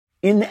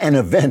In an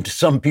event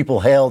some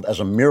people hailed as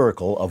a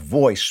miracle, a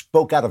voice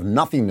spoke out of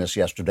nothingness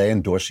yesterday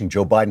endorsing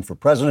Joe Biden for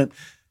president.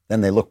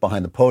 Then they looked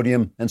behind the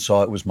podium and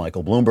saw it was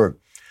Michael Bloomberg.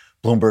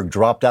 Bloomberg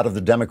dropped out of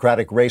the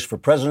Democratic race for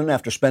president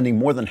after spending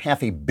more than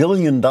 $500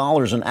 million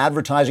in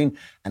advertising,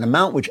 an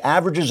amount which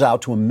averages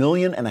out to $1.5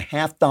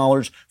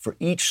 million for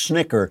each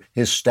snicker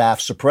his staff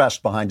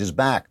suppressed behind his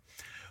back.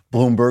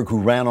 Bloomberg, who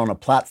ran on a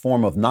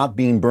platform of not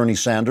being Bernie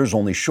Sanders,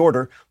 only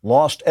shorter,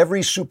 lost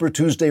every Super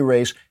Tuesday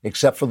race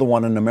except for the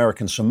one in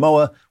American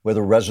Samoa, where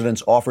the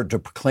residents offered to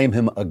proclaim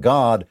him a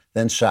god,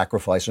 then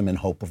sacrifice him in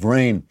hope of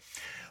rain.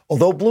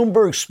 Although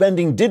Bloomberg's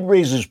spending did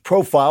raise his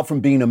profile from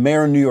being a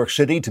mayor in New York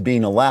City to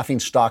being a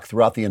laughingstock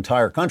throughout the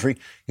entire country,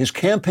 his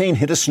campaign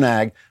hit a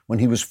snag when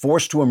he was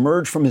forced to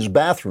emerge from his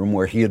bathroom,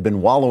 where he had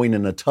been wallowing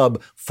in a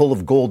tub full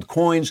of gold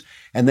coins,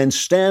 and then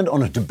stand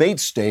on a debate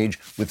stage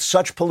with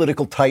such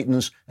political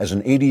titans as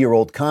an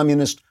 80-year-old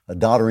communist, a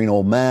doddering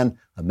old man,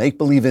 a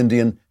make-believe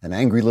Indian, an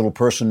angry little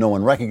person no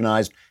one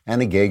recognized,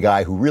 and a gay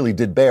guy who really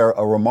did bear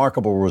a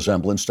remarkable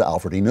resemblance to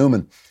Alfred E.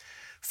 Newman.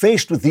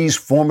 Faced with these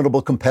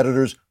formidable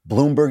competitors,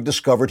 Bloomberg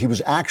discovered he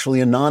was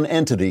actually a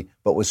non-entity,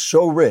 but was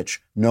so rich,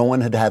 no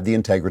one had had the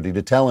integrity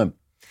to tell him.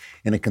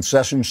 In a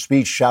concession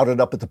speech shouted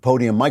up at the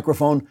podium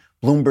microphone,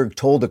 Bloomberg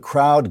told a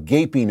crowd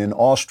gaping in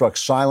awestruck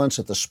silence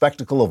at the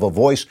spectacle of a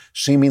voice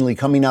seemingly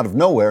coming out of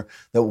nowhere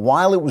that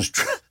while it was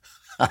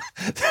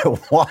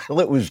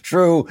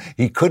true,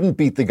 he couldn't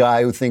beat the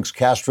guy who thinks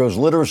Castro's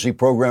literacy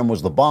program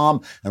was the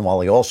bomb, and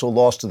while he also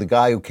lost to the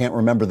guy who can't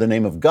remember the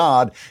name of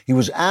God, he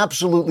was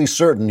absolutely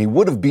certain he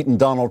would have beaten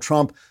Donald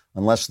Trump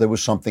unless there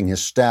was something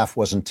his staff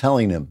wasn't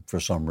telling him for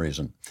some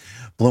reason.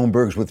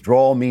 Bloomberg's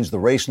withdrawal means the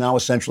race now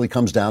essentially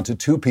comes down to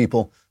two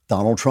people,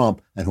 Donald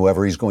Trump and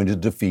whoever he's going to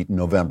defeat in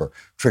November.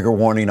 Trigger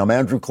warning, I'm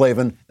Andrew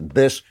Klavan, and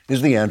this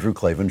is The Andrew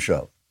Klavan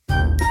Show.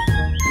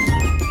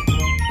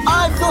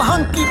 I feel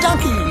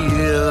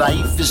hunky-dunky,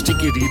 life is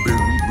tickety-boo.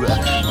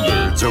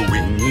 Birds are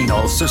winging,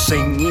 also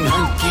singing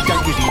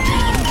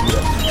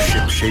hunky-dunky-doo.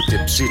 Ship-shaped,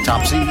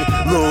 ipsy-topsy,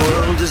 the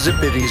world is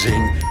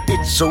zippity-zing.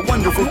 It's a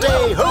wonderful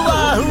day,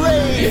 hurrah,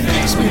 hooray! It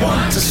makes me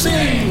want to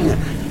sing.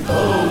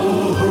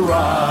 Oh,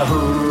 hurrah,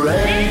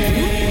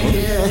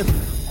 hooray!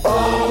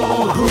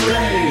 Oh,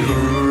 hooray,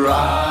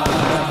 hurrah!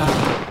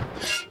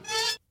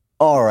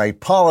 All right,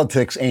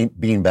 politics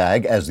ain't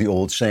beanbag, as the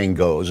old saying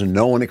goes, and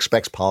no one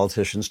expects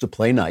politicians to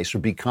play nice or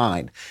be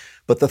kind.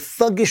 But the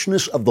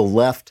thuggishness of the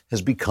left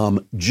has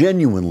become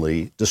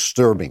genuinely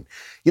disturbing.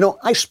 You know,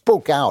 I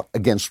spoke out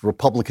against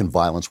Republican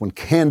violence when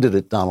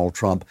candidate Donald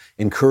Trump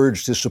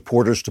encouraged his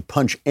supporters to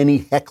punch any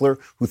heckler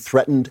who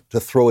threatened to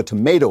throw a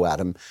tomato at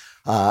him.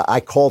 I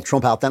called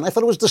Trump out then. I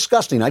thought it was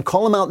disgusting. I'd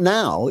call him out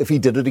now if he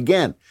did it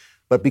again.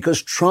 But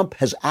because Trump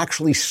has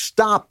actually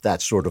stopped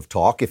that sort of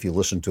talk, if you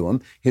listen to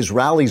him, his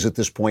rallies at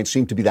this point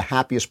seem to be the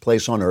happiest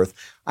place on earth.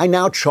 I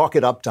now chalk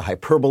it up to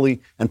hyperbole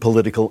and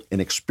political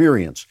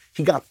inexperience.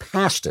 He got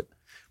past it.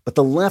 But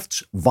the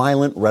left's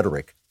violent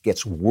rhetoric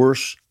gets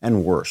worse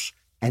and worse,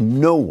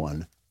 and no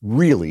one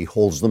really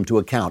holds them to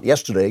account.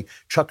 Yesterday,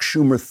 Chuck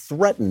Schumer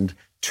threatened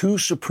two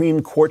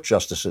Supreme Court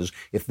justices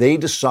if they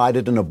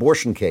decided an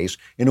abortion case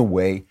in a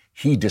way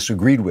he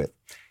disagreed with.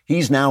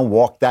 He's now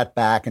walked that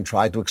back and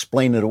tried to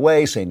explain it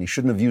away, saying he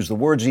shouldn't have used the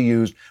words he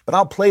used. But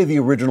I'll play the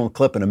original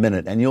clip in a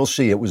minute, and you'll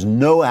see it was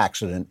no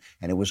accident,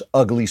 and it was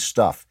ugly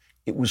stuff.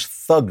 It was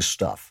thug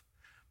stuff.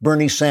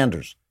 Bernie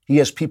Sanders, he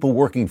has people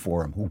working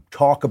for him who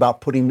talk about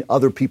putting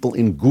other people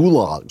in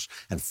gulags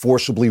and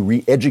forcibly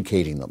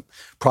re-educating them.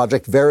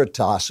 Project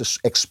Veritas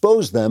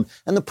exposed them,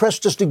 and the press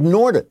just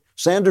ignored it.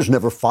 Sanders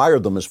never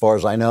fired them, as far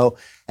as I know,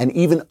 and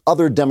even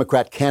other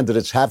Democrat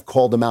candidates have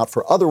called him out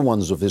for other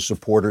ones of his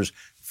supporters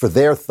for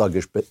their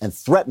thuggish and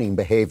threatening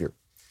behavior.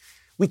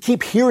 We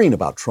keep hearing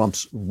about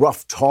Trump's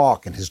rough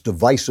talk and his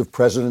divisive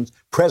presence,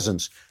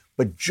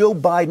 but Joe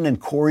Biden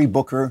and Cory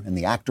Booker and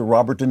the actor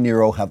Robert De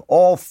Niro have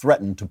all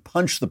threatened to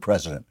punch the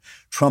president.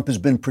 Trump has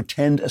been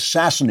pretend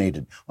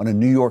assassinated on a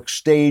New York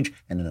stage,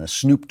 and in a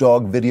Snoop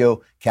Dogg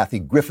video, Kathy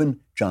Griffin,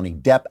 Johnny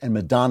Depp, and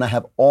Madonna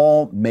have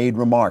all made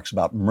remarks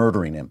about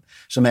murdering him.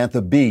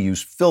 Samantha Bee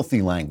used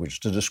filthy language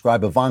to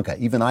describe Ivanka.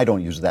 Even I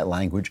don't use that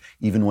language,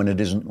 even when it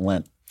isn't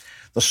Lent.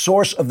 The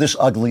source of this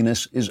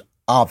ugliness is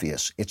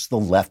obvious. It's the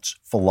left's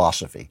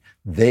philosophy.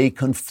 They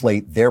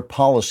conflate their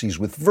policies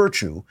with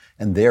virtue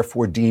and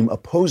therefore deem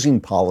opposing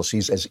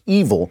policies as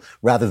evil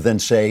rather than,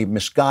 say,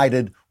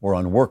 misguided or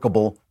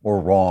unworkable or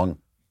wrong,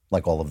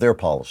 like all of their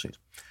policies.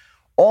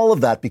 All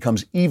of that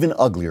becomes even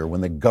uglier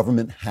when the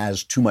government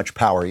has too much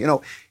power. You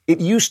know,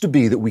 it used to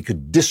be that we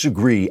could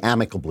disagree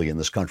amicably in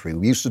this country.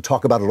 We used to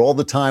talk about it all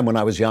the time when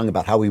I was young,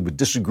 about how we would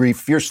disagree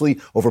fiercely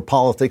over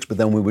politics, but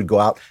then we would go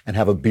out and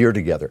have a beer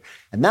together.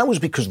 And that was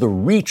because the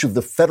reach of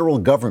the federal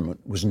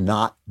government was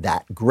not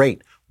that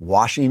great.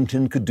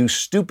 Washington could do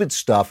stupid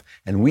stuff,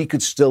 and we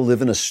could still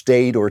live in a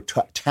state or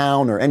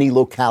town or any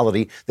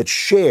locality that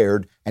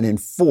shared and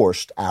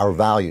enforced our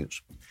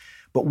values.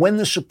 But when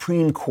the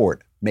Supreme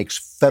Court makes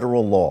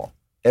federal law,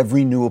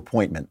 every new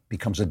appointment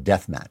becomes a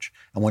death match.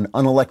 And when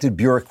unelected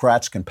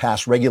bureaucrats can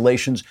pass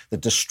regulations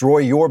that destroy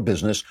your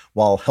business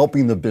while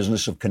helping the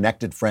business of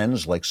connected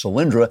friends like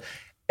Solyndra,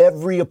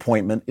 every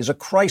appointment is a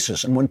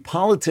crisis. And when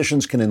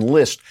politicians can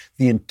enlist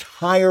the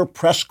entire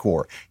press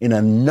corps in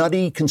a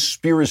nutty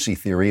conspiracy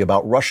theory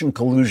about Russian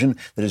collusion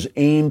that is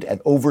aimed at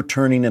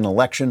overturning an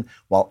election,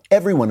 while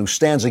everyone who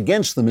stands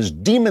against them is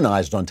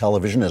demonized on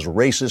television as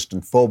racist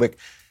and phobic,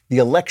 the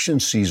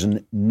election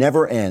season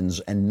never ends,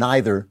 and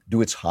neither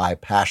do its high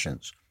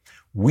passions.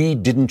 We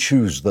didn't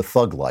choose the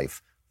thug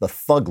life. The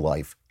thug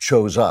life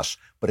chose us,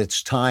 but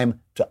it's time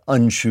to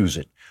unchoose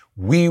it.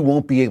 We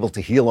won't be able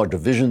to heal our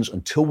divisions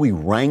until we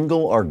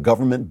wrangle our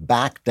government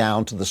back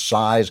down to the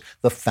size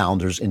the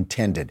founders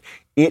intended.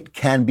 It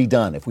can be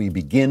done if we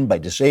begin by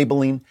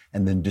disabling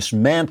and then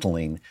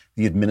dismantling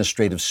the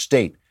administrative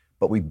state.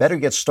 But we better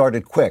get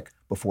started quick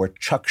before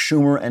Chuck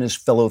Schumer and his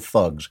fellow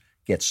thugs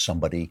get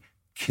somebody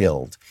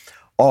killed.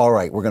 All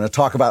right, we're going to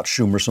talk about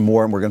Schumer some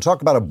more, and we're going to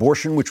talk about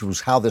abortion, which was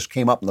how this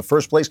came up in the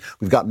first place.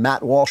 We've got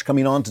Matt Walsh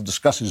coming on to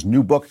discuss his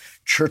new book,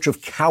 Church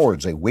of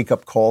Cowards, a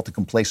wake-up call to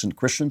complacent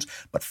Christians.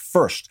 But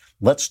first,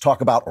 let's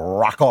talk about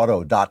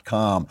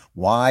rockauto.com.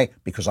 Why?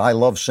 Because I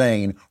love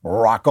saying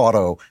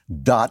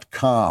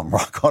rockauto.com.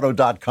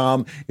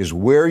 Rockauto.com is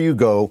where you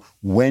go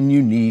when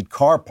you need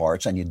car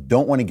parts and you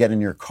don't want to get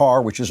in your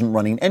car, which isn't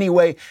running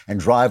anyway, and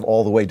drive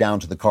all the way down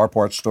to the car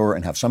parts store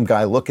and have some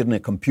guy look at a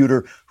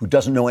computer who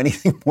doesn't know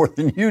anything more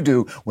than you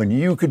do, when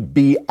you could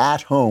be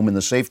at home in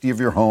the safety of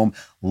your home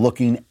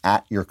looking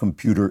at your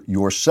computer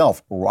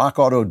yourself.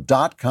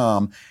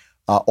 RockAuto.com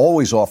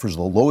always offers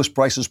the lowest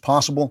prices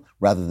possible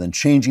rather than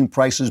changing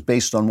prices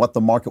based on what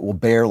the market will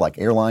bear like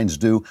airlines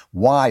do.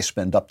 Why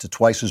spend up to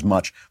twice as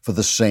much for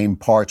the same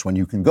parts when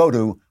you can go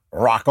to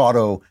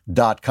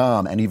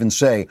rockauto.com and even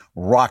say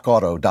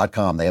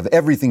rockauto.com. They have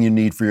everything you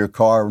need for your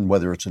car, and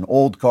whether it's an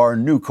old car,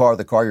 new car,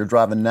 the car you're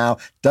driving now,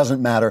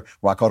 doesn't matter.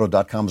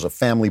 Rockauto.com is a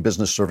family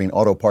business serving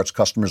auto parts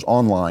customers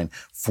online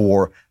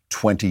for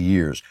 20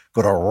 years.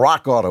 Go to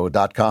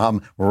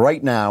rockauto.com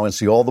right now and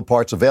see all the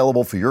parts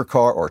available for your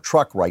car or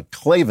truck. Write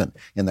Klavan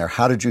in their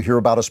How Did You Hear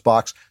About Us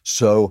box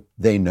so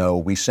they know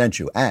we sent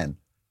you. And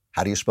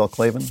how do you spell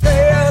Klavan?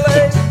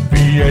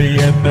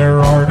 K-L-A-V-A-N. There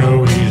are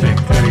no E's in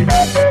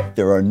Klavan.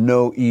 There are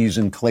no E's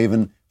in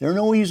Klavan. There are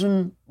no E's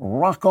in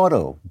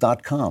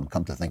rockauto.com,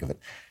 come to think of it.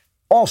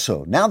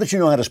 Also, now that you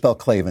know how to spell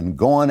Klavan,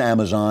 go on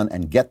Amazon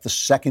and get the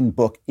second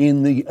book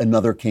in the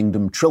Another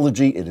Kingdom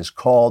trilogy. It is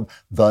called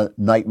The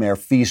Nightmare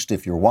Feast.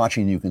 If you're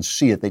watching, you can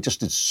see it. They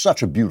just did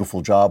such a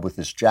beautiful job with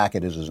this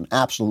jacket. It is an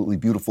absolutely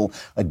beautiful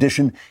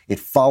addition. It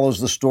follows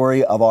the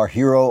story of our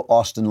hero,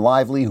 Austin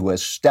Lively, who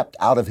has stepped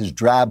out of his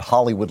drab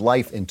Hollywood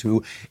life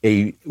into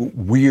a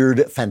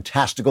weird,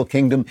 fantastical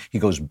kingdom. He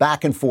goes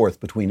back and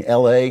forth between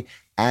L.A.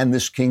 and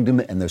this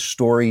kingdom, and the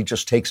story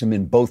just takes him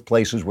in both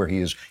places where he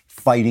is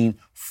fighting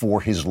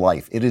for his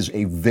life. It is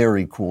a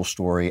very cool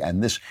story.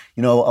 And this,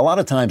 a lot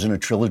of times in a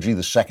trilogy,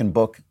 the second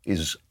book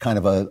is kind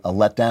of a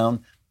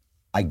letdown.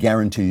 I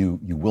guarantee you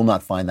will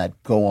not find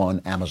that. Go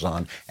on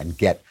Amazon and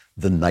get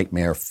The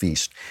Nightmare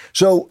Feast.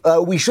 So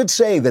we should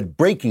say that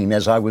breaking,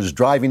 as I was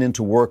driving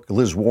into work,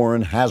 Liz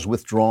Warren has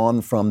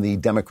withdrawn from the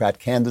Democrat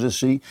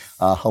candidacy.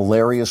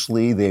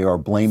 Hilariously, they are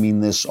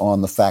blaming this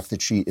on the fact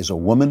that she is a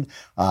woman.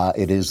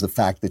 It is the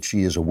fact that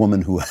she is a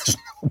woman who has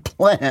no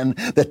plan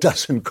that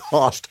doesn't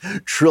cost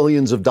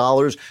trillions of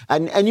dollars.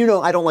 And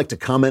I don't like to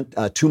comment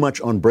too much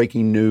on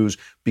breaking news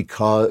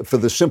because for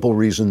the simple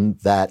reason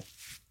that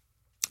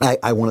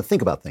I want to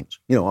think about things.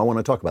 I want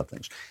to talk about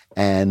things.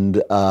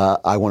 And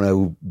I want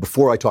to,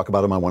 before I talk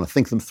about them, I want to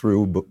think them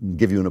through, but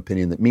give you an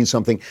opinion that means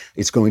something.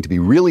 It's going to be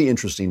really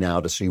interesting now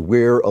to see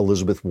where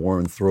Elizabeth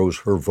Warren throws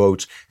her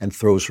votes and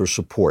throws her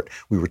support.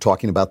 We were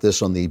talking about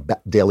this on the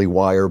Daily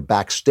Wire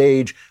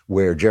backstage,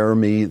 where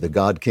Jeremy, the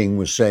God King,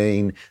 was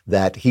saying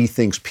that he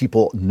thinks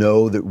people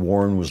know that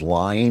Warren was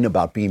lying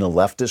about being a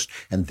leftist,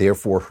 and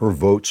therefore her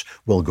votes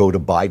will go to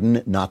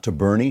Biden, not to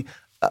Bernie.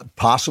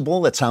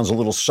 Possible. That sounds a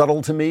little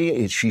subtle to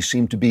me. She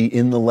seemed to be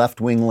in the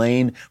left-wing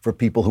lane for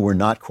people who were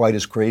not quite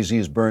as crazy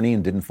as Bernie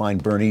and didn't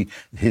find Bernie,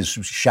 his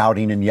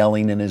shouting and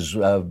yelling and his,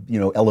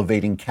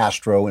 elevating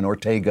Castro and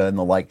Ortega and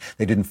the like.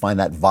 They didn't find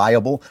that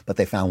viable, but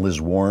they found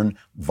Liz Warren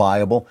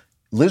viable.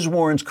 Liz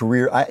Warren's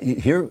career,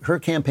 her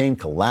campaign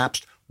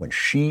collapsed when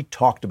she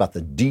talked about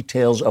the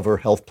details of her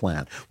health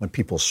plan, when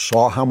people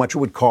saw how much it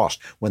would cost,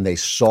 when they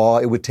saw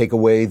it would take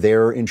away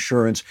their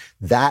insurance.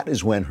 That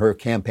is when her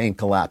campaign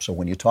collapsed. So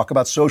when you talk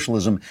about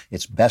socialism,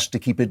 it's best to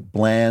keep it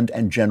bland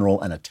and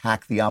general and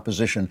attack the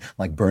opposition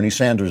like Bernie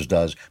Sanders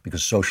does,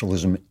 because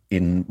socialism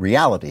in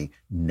reality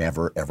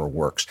never, ever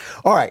works.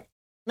 All right.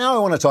 Now I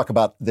want to talk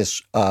about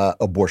this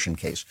abortion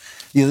case.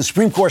 The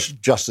Supreme Court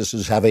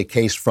justices have a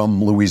case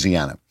from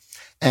Louisiana.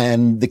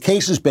 And the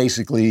case is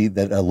basically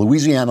that a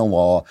Louisiana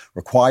law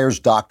requires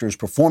doctors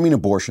performing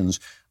abortions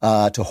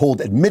to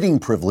hold admitting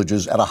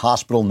privileges at a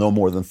hospital no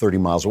more than 30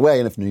 miles away.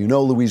 And if you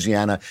know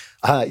Louisiana,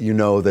 you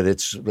know that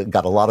it's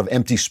got a lot of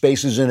empty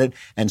spaces in it.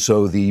 And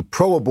so the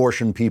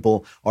pro-abortion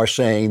people are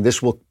saying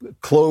this will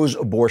close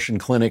abortion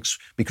clinics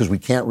because we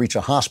can't reach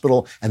a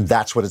hospital, and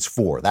that's what it's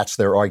for. That's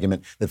their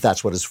argument, that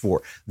that's what it's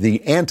for.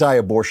 The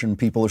anti-abortion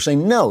people are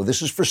saying, no,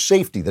 this is for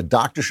safety. The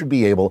doctor should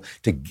be able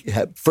to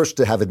first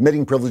to have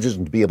admitting privileges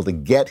and to be able to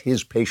get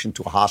his patient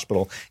to a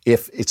hospital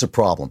if it's a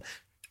problem.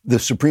 The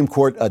Supreme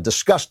Court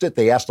discussed it.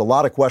 They asked a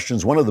lot of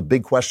questions. One of the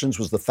big questions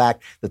was the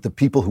fact that the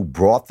people who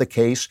brought the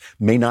case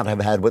may not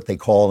have had what they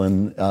call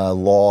in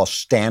law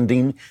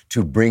standing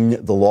to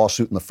bring the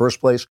lawsuit in the first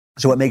place.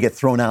 So it may get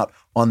thrown out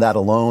on that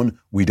alone.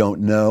 We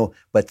don't know.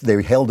 But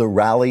they held a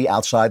rally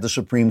outside the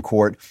Supreme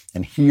Court.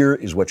 And here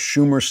is what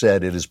Schumer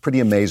said. It is pretty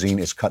amazing.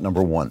 It's cut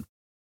number one.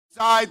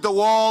 Inside the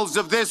walls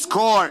of this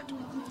court,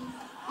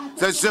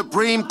 the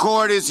Supreme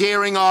Court is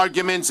hearing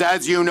arguments,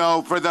 as you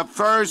know, for the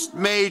first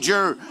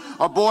major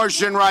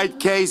abortion right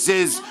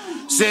cases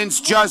since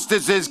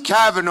Justices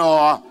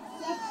Kavanaugh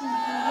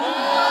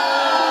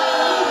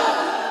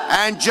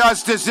and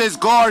Justices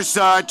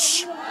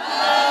Gorsuch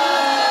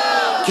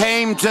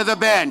came to the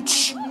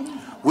bench.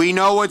 We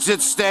know what's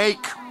at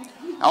stake.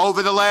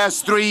 Over the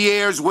last 3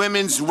 years,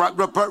 women's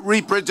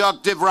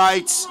reproductive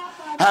rights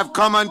have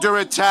come under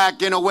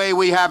attack in a way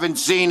we haven't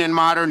seen in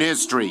modern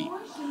history.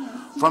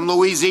 From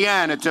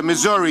Louisiana to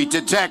Missouri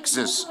to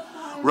Texas,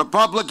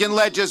 Republican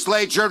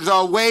legislatures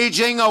are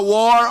waging a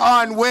war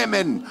on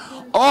women,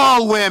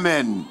 all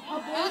women.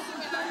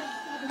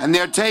 And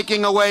they're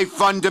taking away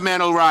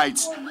fundamental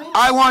rights.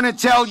 I want to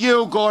tell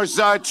you,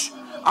 Gorsuch,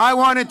 I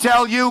want to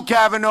tell you,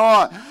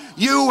 Kavanaugh,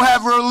 you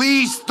have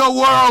released the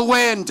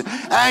whirlwind,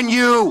 and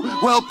you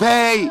will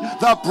pay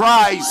the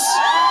price.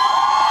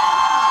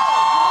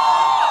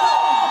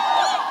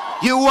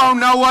 You won't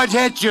know what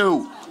hit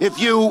you if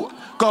you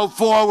go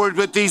forward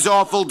with these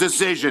awful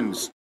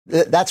decisions.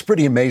 That's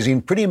pretty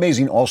amazing. Pretty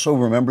amazing also,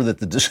 remember that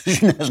the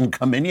decision hasn't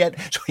come in yet,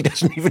 so he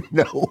doesn't even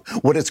know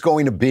what it's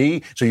going to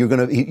be. So you're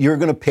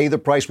going to pay the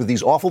price with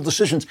these awful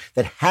decisions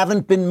that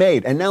haven't been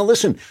made. And now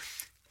listen,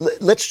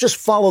 let's just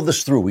follow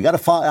this through. We got to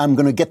follow. I'm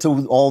going to get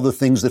to all the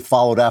things that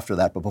followed after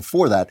that, but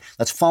before that,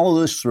 let's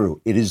follow this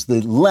through. It is the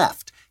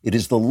left. It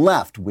is the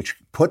left which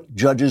put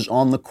judges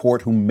on the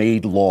court who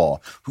made law,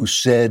 who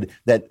said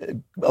that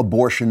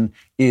abortion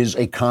is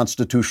a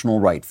constitutional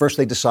right. First,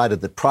 they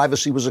decided that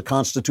privacy was a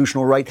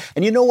constitutional right.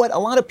 And you know what? A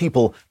lot of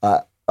people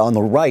on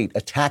the right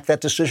attack that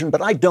decision,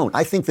 but I don't.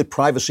 I think that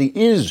privacy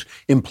is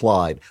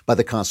implied by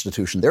the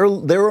Constitution. There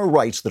are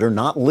rights that are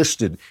not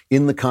listed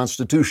in the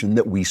Constitution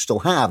that we still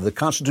have. The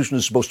Constitution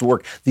is supposed to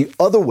work the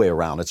other way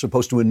around. It's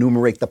supposed to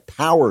enumerate the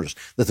powers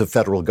that the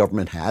federal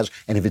government has.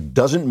 And if it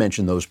doesn't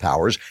mention those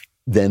powers,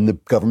 then the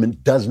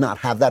government does not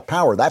have that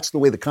power. That's the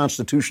way the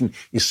Constitution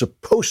is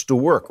supposed to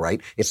work, right?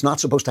 It's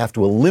not supposed to have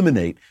to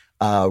eliminate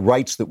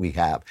rights that we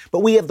have. But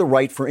we have the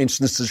right, for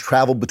instance, to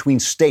travel between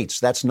states.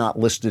 That's not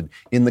listed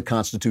in the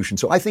Constitution.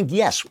 So I think,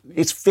 yes,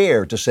 it's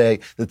fair to say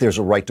that there's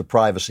a right to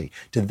privacy.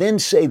 To then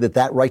say that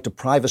that right to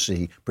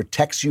privacy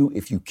protects you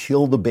if you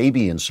kill the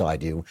baby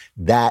inside you,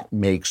 that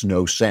makes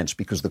no sense,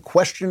 because the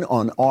question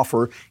on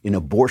offer in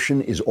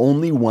abortion is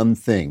only one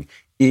thing.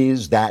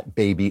 Is that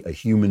baby a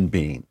human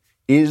being?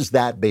 Is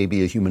that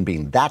baby a human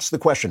being? That's the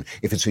question.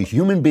 If it's a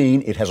human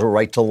being, it has a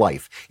right to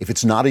life. If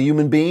it's not a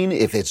human being,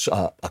 if it's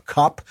a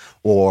cup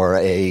or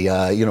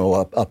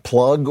a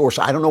plug or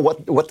I don't know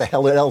what the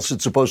hell else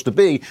it's supposed to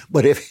be,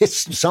 but if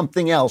it's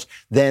something else,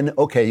 then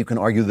okay, you can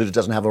argue that it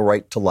doesn't have a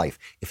right to life.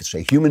 If it's a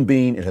human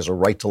being, it has a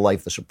right to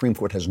life. The Supreme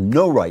Court has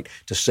no right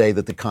to say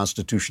that the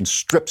Constitution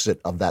strips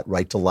it of that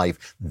right to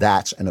life.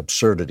 That's an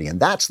absurdity. And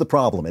that's the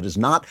problem. It is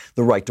not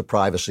the right to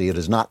privacy. It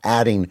is not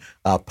adding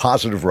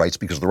positive rights,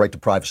 because the right to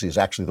privacy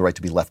is actually the right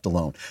to be left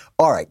alone.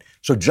 All right.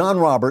 So John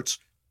Roberts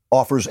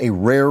offers a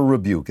rare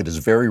rebuke. It is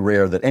very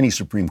rare that any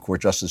Supreme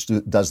Court justice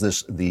does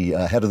this. The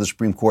head of the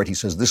Supreme Court, he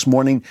says, this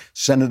morning,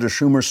 Senator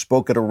Schumer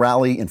spoke at a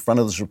rally in front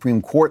of the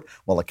Supreme Court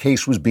while a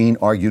case was being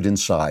argued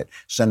inside.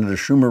 Senator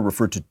Schumer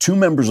referred to two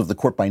members of the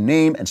court by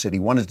name and said he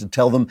wanted to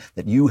tell them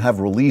that you have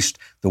released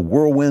the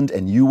whirlwind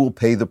and you will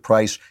pay the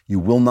price. You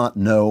will not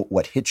know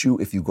what hits you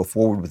if you go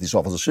forward with these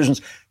awful decisions.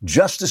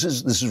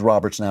 Justices, this is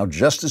Roberts now,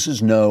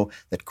 justices know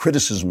that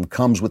criticism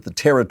comes with the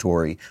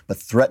territory, but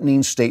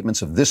threatening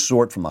statements of this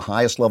sort from the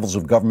highest levels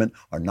of government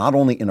are not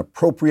only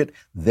inappropriate,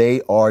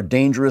 they are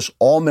dangerous.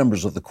 All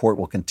members of the court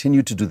will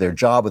continue to do their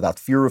job without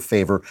fear of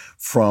favor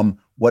from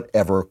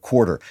whatever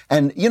quarter.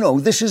 And, you know,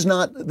 this is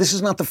not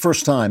the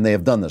first time they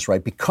have done this,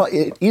 right? Because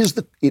it is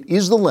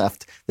the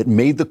left that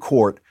made the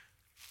court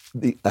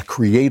a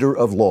creator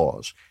of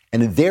laws.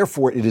 And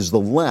therefore, it is the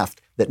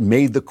left that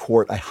made the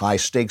court a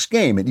high-stakes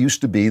game. It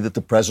used to be that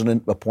the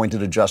president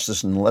appointed a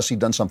justice, and unless he'd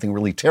done something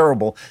really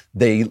terrible,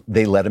 they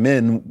let him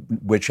in.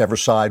 Whichever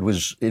side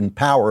was in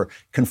power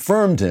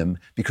confirmed him,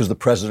 because the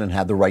president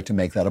had the right to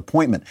make that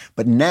appointment.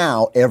 But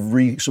now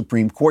every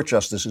Supreme Court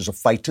justice is a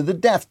fight to the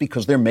death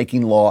because they're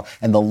making law,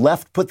 and the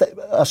left put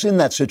us in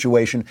that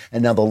situation,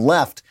 and now the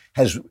left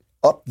has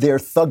upped their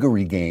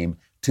thuggery game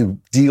to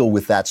deal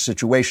with that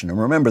situation. And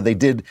remember,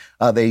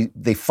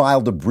 they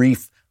filed a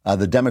brief.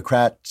 The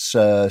Democrats,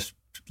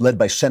 led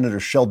by Senator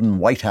Sheldon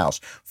Whitehouse,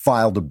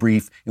 filed a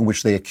brief in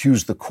which they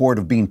accused the court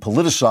of being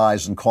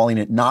politicized and calling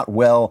it not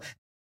well.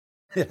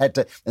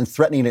 And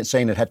threatening it,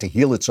 saying it had to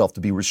heal itself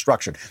to be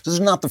restructured. This is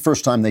not the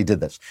first time they did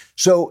this.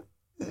 So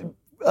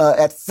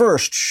at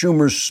first,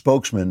 Schumer's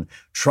spokesman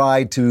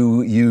tried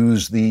to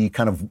use the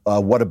kind of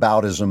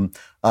whataboutism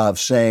of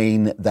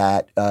saying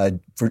that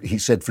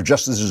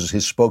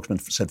his spokesman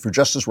said for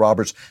Justice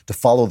Roberts to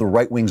follow the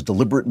right wing's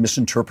deliberate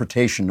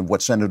misinterpretation of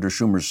what Senator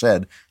Schumer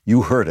said.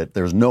 You heard it.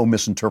 There's no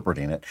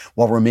misinterpreting it.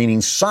 While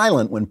remaining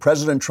silent when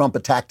President Trump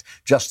attacked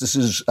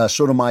Justices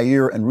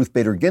Sotomayor and Ruth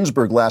Bader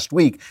Ginsburg last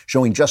week,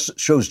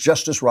 shows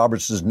Justice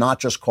Roberts does not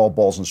just call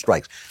balls and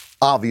strikes.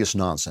 Obvious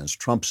nonsense.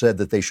 Trump said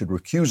that they should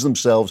recuse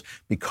themselves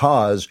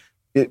because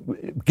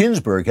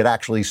Ginsburg had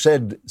actually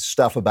said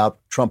stuff about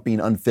Trump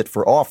being unfit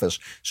for office,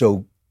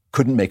 so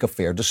couldn't make a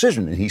fair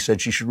decision. And he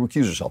said she should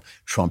recuse herself.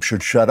 Trump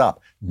should shut up.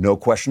 No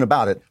question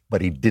about it.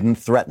 But he didn't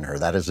threaten her.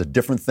 That is a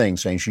different thing,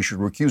 saying she should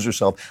recuse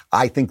herself.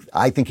 I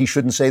think he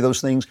shouldn't say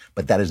those things,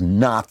 but that is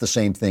not the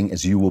same thing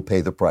as you will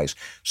pay the price.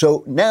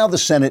 So now the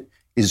Senate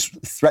is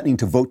threatening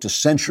to vote to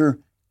censure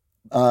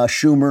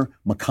Schumer.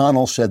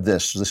 McConnell said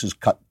this. This is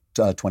cut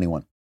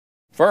 21.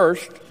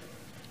 First,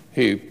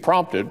 he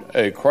prompted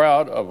a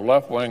crowd of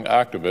left-wing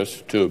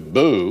activists to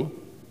boo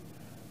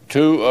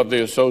two of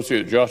the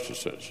associate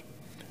justices,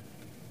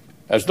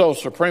 as though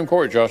Supreme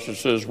Court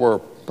justices were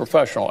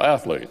professional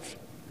athletes,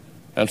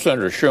 and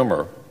Senator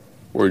Schumer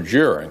were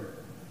jeering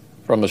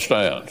from the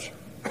stands.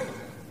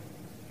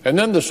 And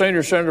then the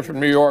senior senator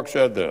from New York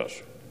said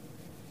this: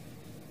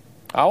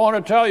 I want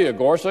to tell you,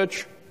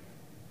 Gorsuch,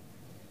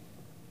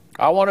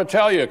 I want to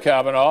tell you,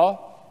 Kavanaugh,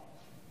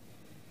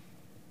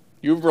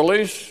 you've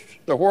released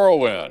the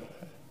whirlwind,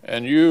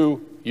 and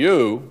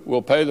you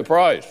will pay the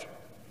price.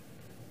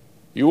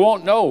 You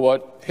won't know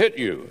what hit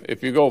you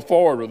if you go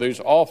forward with these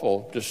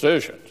awful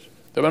decisions.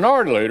 The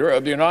minority leader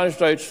of the United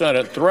States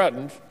Senate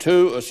threatened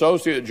two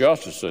associate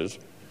justices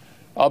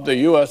of the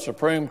U.S.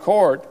 Supreme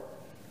Court,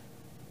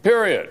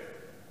 period.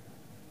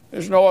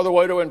 There's no other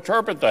way to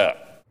interpret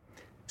that.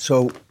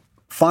 So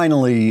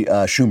finally,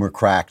 Schumer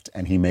cracked,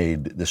 and he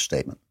made this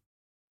statement.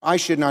 I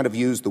should not have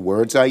used the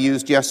words I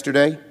used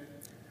yesterday.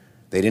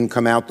 They didn't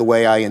come out the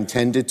way I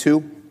intended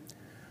to.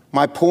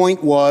 My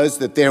point was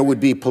that there would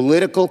be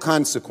political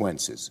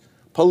consequences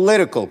for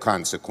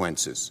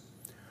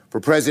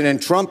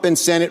President Trump and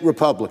Senate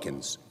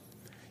Republicans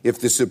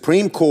if the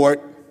Supreme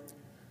Court,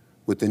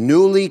 with the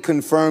newly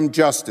confirmed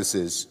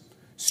justices,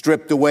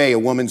 stripped away a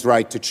woman's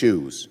right to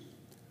choose.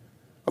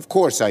 Of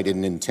course, I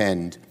didn't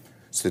intend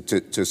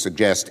to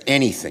suggest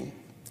anything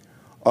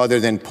other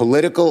than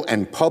political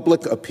and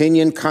public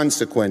opinion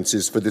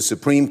consequences for the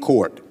Supreme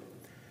Court,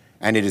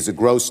 and it is a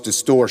gross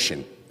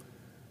distortion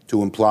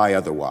to imply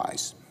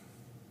otherwise.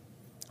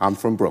 I'm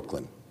from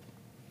Brooklyn.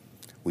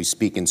 We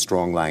speak in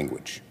strong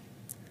language.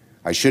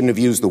 I shouldn't have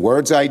used the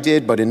words I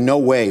did, but in no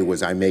way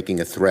was I making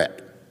a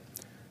threat.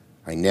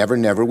 I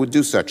never would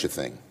do such a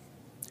thing.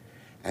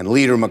 And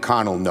Leader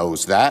McConnell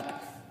knows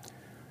that.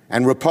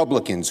 And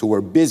Republicans who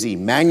are busy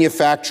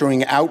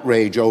manufacturing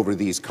outrage over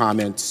these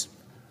comments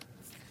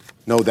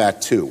know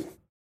that too.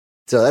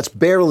 So that's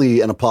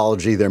barely an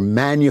apology. They're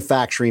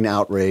manufacturing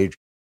outrage.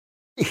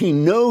 He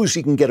knows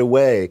he can get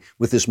away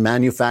with this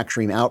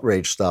manufacturing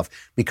outrage stuff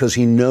because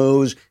he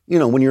knows,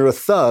 when you're a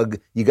thug,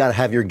 you got to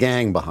have your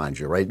gang behind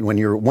you, right?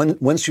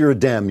 Once you're a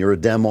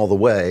Dem all the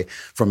way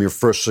from your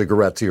first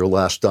cigarette to your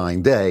last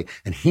dying day.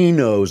 And he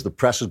knows the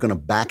press is going to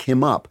back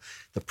him up.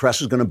 The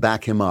press is going to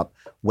back him up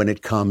when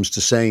it comes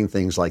to saying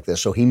things like this.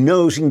 So he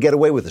knows he can get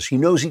away with this. He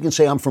knows he can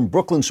say, I'm from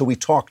Brooklyn, so we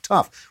talk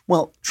tough.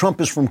 Well,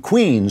 Trump is from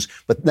Queens,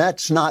 but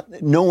that's not,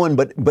 no one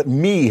but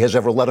me has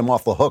ever let him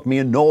off the hook. Me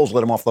and Knowles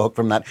let him off the hook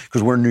from that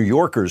because we're New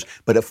Yorkers.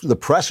 But if the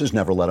press has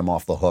never let him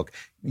off the hook,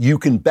 you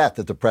can bet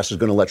that the press is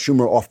going to let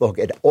Schumer off the hook.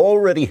 It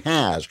already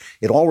has.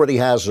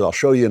 As I'll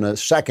show you in a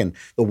second.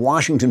 The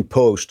Washington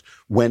Post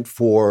went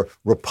for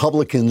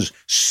Republicans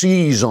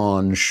seize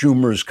on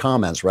Schumer's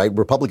comments, right?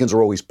 Republicans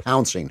are always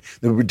pouncing.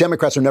 The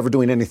Democrats are never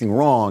doing anything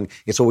wrong.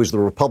 It's always the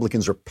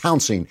Republicans are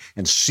pouncing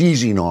and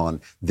seizing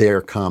on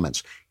their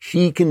comments.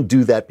 He can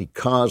do that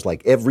because,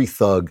 like every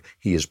thug,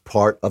 he is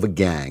part of a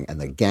gang, and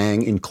the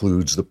gang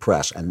includes the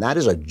press. And that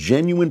is a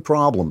genuine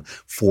problem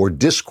for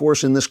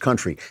discourse in this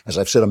country. As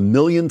I've said a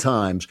million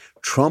times,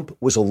 Trump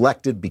was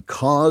elected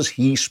because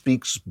he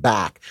speaks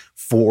back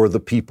for the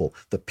people.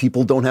 The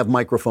people don't have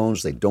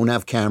microphones. They don't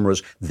have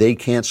cameras. They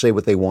can't say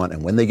what they want.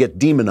 And when they get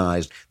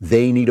demonized,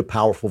 they need a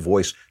powerful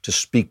voice to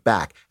speak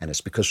back. And it's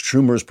because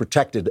Schumer is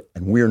protected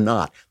and we're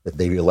not that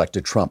they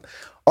elected Trump.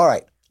 All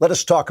right. Let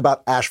us talk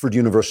about Ashford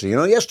University.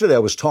 Yesterday I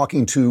was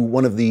talking to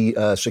one of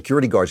the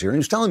security guards here, and he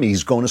was telling me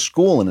he's going to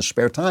school in his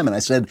spare time. And I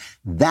said,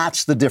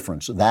 that's the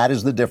difference. That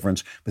is the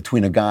difference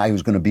between a guy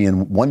who's going to be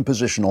in one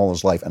position all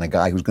his life and a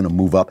guy who's going to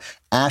move up.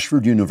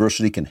 Ashford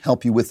University can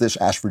help you with this.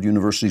 Ashford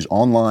University's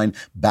online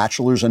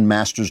bachelor's and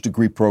master's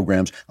degree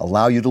programs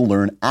allow you to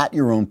learn at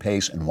your own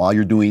pace and while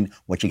you're doing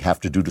what you have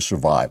to do to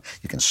survive.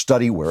 You can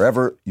study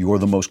wherever you're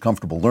the most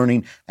comfortable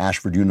learning.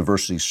 Ashford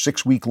University's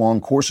 6-week-long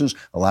courses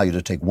allow you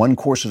to take one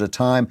course at a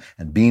time,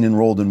 and being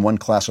enrolled in one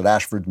class at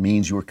Ashford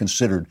means you are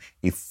considered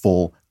a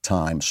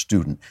full-time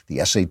student. The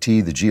SAT,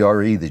 the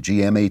GRE, the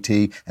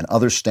GMAT, and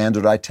other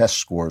standardized test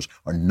scores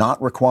are not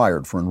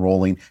required for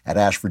enrolling at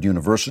Ashford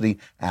University.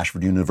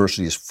 Ashford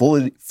University is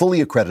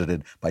fully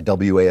accredited by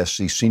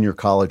WASC Senior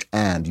College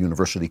and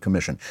University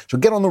Commission. So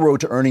get on the road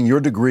to earning your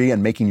degree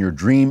and making your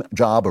dream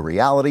job a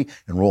reality.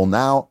 Enroll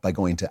now by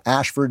going to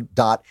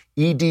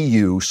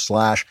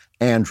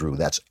ashford.edu/Andrew.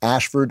 That's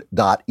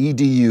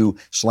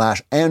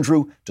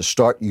ashford.edu/Andrew to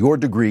start your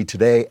degree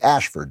today.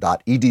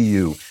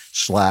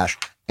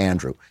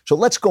 ashford.edu/Andrew. So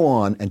let's go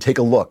on and take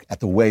a look at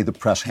the way the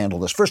press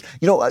handled this. First,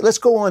 let's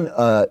go on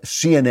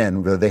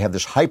CNN, where they have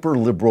this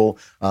hyper-liberal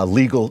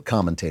legal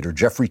commentator,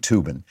 Jeffrey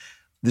Toobin.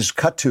 This is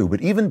cut to,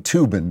 but even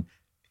Toobin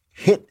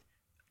hit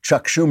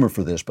Chuck Schumer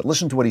for this. But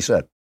listen to what he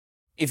said.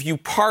 If you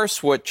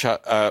parse what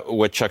Chuck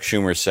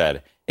Schumer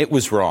said, it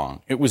was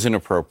wrong. It was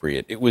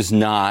inappropriate. It was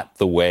not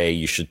the way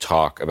you should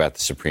talk about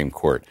the Supreme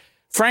Court.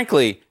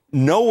 Frankly,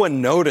 no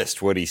one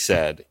noticed what he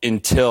said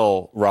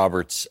until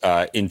Roberts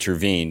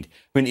intervened.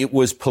 I mean, it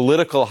was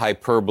political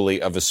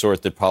hyperbole of a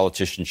sort that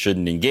politicians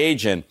shouldn't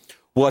engage in.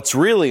 What's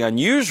really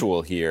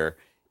unusual here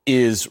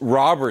is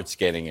Roberts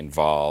getting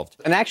involved.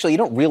 And actually, you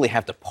don't really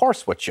have to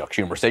parse what Chuck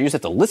Schumer said. You just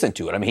have to listen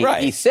to it. I mean,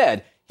 Right. he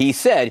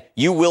said,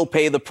 you will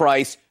pay the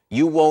price.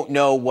 You won't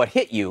know what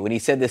hit you. And he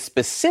said this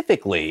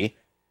specifically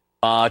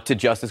to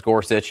Justice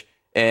Gorsuch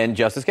and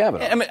Justice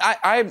Kavanaugh. I mean,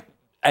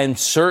 I'm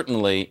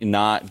certainly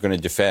not going to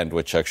defend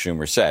what Chuck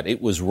Schumer said. It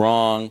was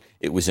wrong.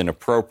 It was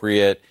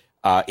inappropriate.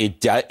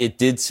 It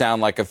did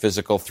sound like a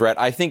physical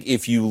threat. I think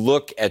if you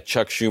look at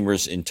Chuck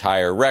Schumer's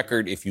entire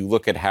record, if you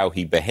look at how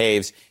he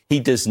behaves, he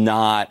does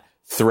not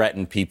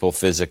threaten people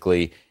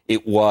physically.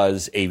 It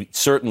was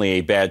certainly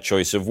a bad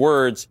choice of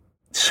words.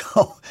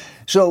 So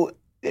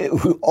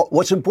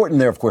what's important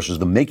there, of course, is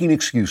the making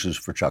excuses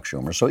for Chuck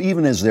Schumer. So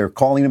even as they're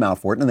calling him out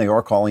for it, and they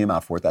are calling him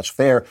out for it, that's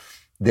fair.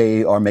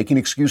 They are making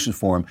excuses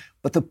for him.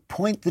 But the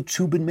point that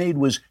Toobin made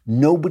was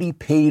nobody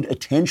paid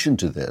attention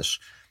to this.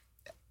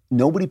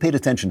 Nobody paid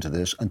attention to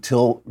this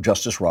until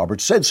Justice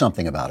Roberts said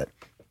something about it.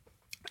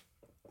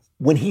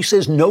 When he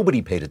says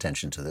nobody paid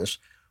attention to this,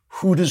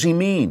 who does he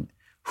mean?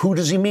 Who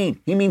does he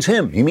mean? He means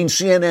him. He means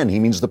CNN. He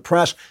means the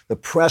press. The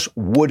press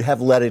would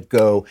have let it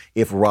go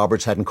if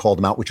Roberts hadn't called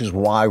him out, which is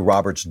why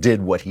Roberts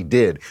did what he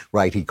did,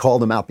 right? He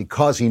called him out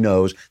because he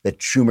knows that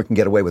Schumer can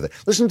get away with it.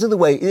 Listen to the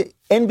way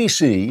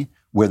NBC,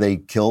 where they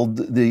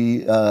killed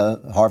the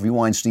Harvey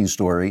Weinstein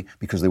story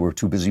because they were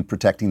too busy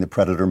protecting the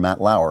predator Matt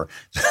Lauer.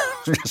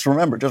 just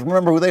remember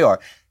who they are.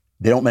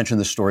 They don't mention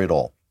this story at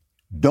all.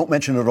 Don't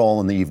mention it at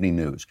all in the evening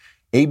news.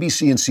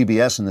 ABC and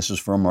CBS, and this is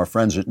from our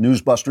friends at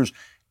Newsbusters,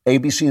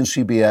 ABC and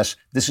CBS,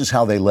 this is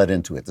how they led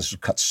into it. This is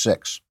cut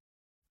 6.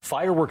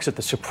 Fireworks at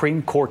the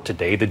Supreme Court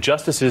today. The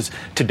justices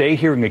today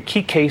hearing a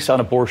key case on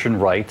abortion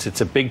rights.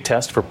 It's a big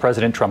test for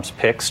President Trump's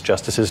picks,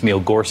 Justices Neil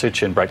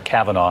Gorsuch and Brett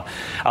Kavanaugh.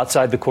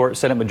 Outside the court,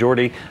 Senate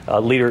Minority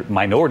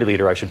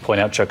Leader, I should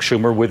point out, Chuck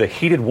Schumer, with a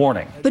heated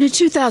warning. But in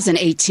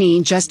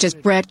 2018, Justice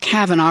Brett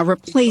Kavanaugh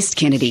replaced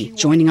Kennedy,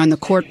 joining on the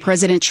court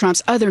President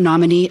Trump's other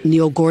nominee,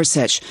 Neil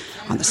Gorsuch.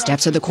 On the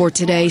steps of the court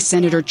today,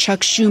 Senator Chuck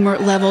Schumer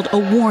leveled a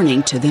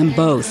warning to them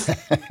both.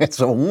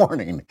 It's a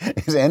warning.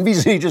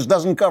 NBC just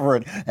doesn't cover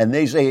it, and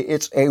they say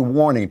it's a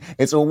warning.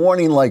 It's a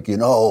warning like, if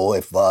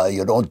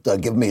you don't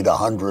give me the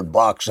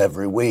 $100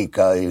 every week,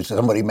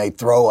 somebody may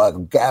throw a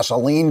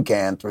gasoline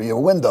can through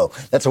your window.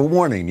 That's a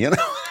warning,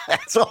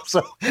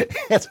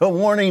 It's a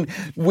warning,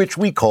 which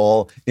we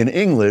call in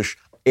English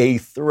a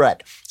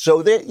threat.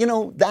 So,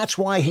 that's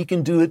why he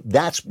can do it.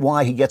 That's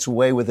why he gets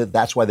away with it.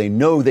 That's why they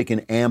know they can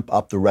amp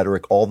up the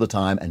rhetoric all the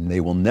time, and they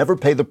will never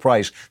pay the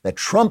price that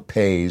Trump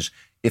pays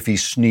if he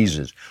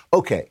sneezes.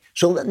 Okay,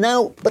 so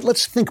now, but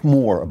let's think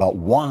more about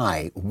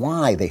why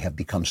they have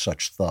become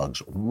such thugs.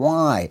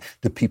 Why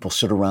do people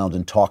sit around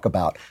and talk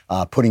about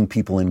putting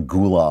people in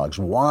gulags?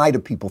 Why do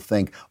people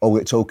think, oh,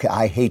 it's okay,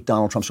 I hate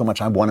Donald Trump so much,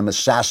 I want him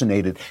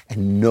assassinated,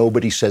 and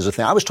nobody says a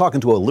thing? I was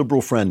talking to a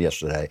liberal friend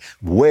yesterday,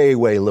 way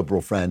liberal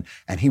friend,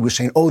 and he was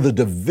saying, oh, the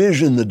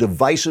division, the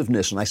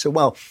divisiveness. And I said,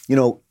 well,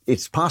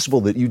 it's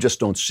possible that you just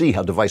don't see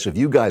how divisive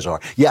you guys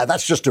are. Yeah,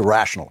 that's just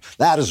irrational.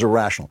 That is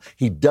irrational.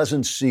 He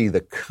doesn't see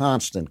the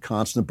constant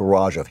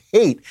barrage of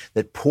hate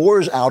that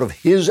pours out of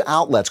his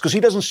outlets, because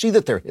he doesn't see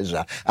that they're his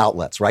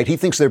outlets, right? He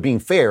thinks they're being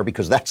fair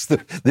because that's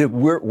the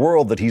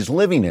world that he's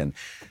living in.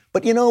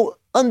 But,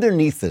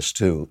 underneath this,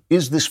 too,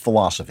 is this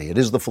philosophy. It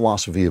is the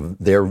philosophy of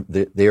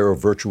they're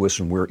virtuous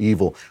and we're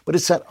evil. But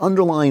it's that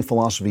underlying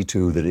philosophy,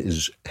 too, that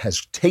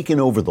has taken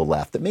over the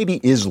left, that maybe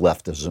is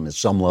leftism at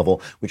some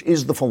level, which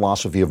is the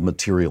philosophy of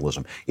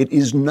materialism. It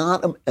is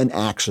not an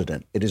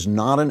accident. It is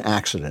not an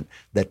accident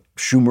that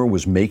Schumer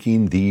was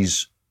making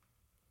these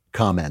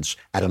comments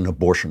at an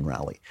abortion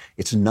rally.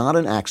 It's not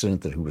an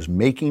accident that he was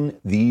making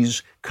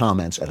these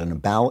comments at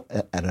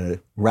a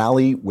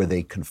rally where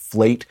they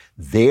conflate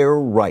their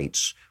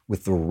rights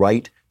with the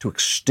right to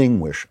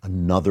extinguish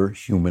another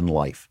human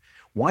life.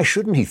 Why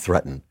shouldn't he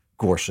threaten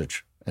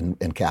Gorsuch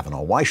and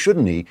Kavanaugh? Why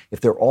shouldn't he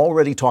if they're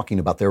already talking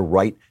about their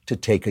right to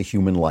take a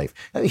human life?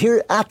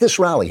 Here at this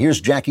rally, here's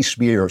Jackie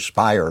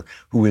Speier,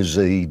 who is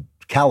a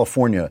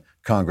California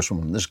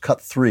congresswoman. This is cut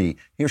 3.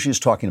 Here she is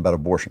talking about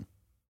abortion.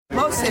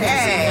 Most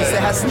interesting is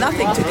it has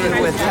nothing to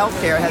do with health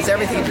care. It has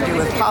everything to do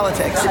with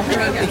politics,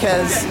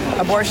 because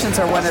abortions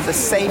are one of the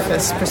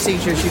safest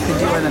procedures you can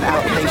do on an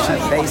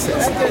outpatient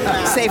basis.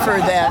 Safer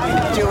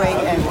than doing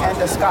an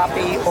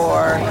endoscopy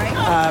or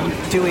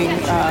doing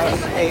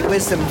a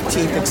wisdom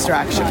teeth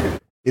extraction.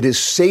 It is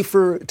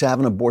safer to have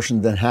an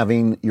abortion than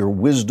having your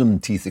wisdom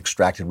teeth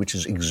extracted, which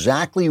is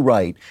exactly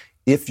right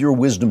if your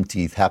wisdom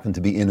teeth happen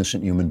to be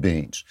innocent human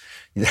beings.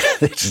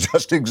 It's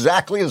just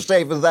exactly as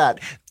safe as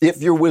that.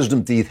 If your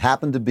wisdom teeth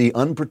happen to be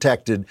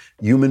unprotected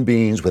human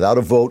beings without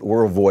a vote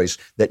or a voice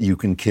that you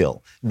can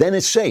kill, then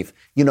it's safe.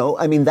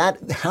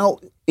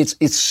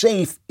 It's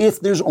safe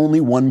if there's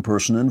only one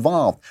person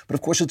involved. But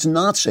of course, it's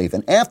not safe.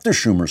 And after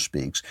Schumer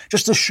speaks,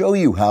 just to show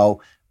you how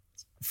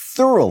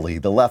thoroughly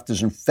the left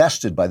is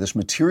infested by this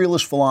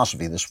materialist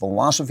philosophy, this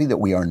philosophy that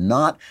we are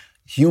not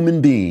human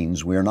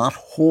beings, we are not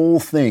whole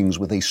things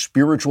with a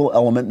spiritual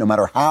element, no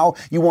matter how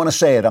you want to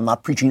say it. I'm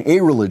not preaching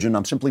a religion.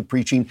 I'm simply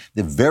preaching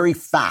the very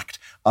fact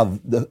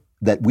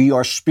that we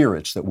are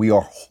spirits, that we are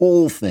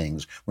whole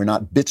things. We're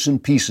not bits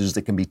and pieces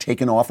that can be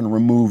taken off and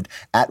removed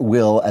at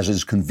will as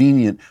is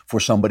convenient for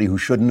somebody who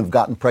shouldn't have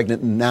gotten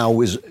pregnant and now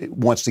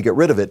wants to get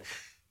rid of it.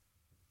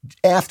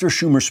 After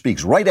Schumer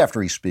speaks, right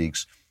after he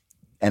speaks,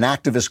 an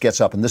activist gets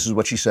up, and this is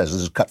what she says.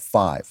 This is cut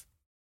 5.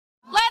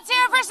 Let's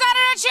hear it for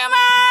Senator Schumer!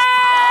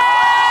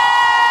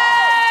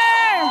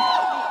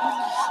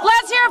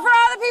 Let's hear it for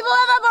all the people who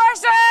have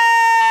abortions!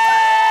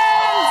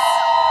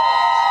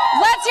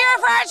 Let's hear it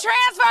for our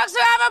trans folks who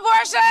have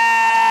abortions!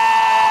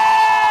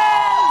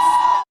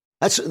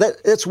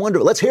 That's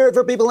wonderful. Let's hear it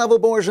for people who have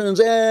abortions.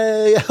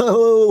 Hey,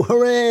 oh,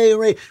 hooray,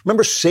 hooray.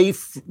 Remember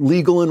Safe,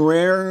 Legal, and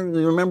Rare?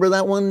 You remember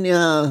that one?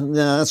 Yeah,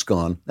 that's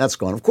gone. That's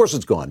gone. Of course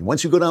it's gone.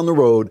 Once you go down the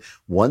road,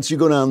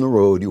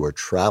 you are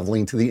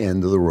traveling to the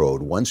end of the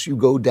road. Once you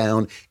go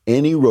down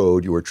any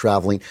road, you are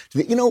traveling to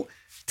the,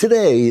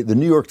 today, the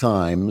New York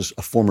Times,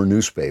 a former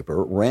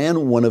newspaper,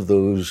 ran one of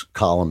those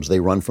columns they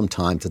run from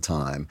time to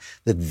time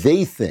that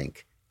they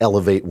think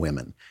elevate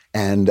women.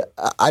 And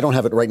I don't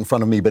have it right in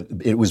front of me, but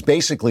it was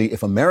basically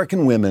if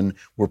American women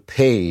were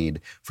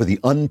paid for the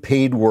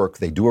unpaid work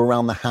they do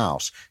around the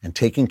house and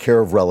taking care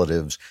of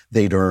relatives,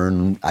 they'd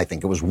earn, I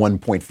think it was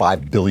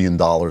 $1.5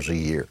 billion a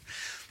year.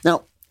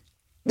 Now,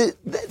 they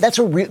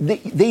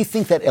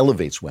think that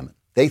elevates women.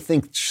 They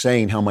think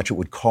saying how much it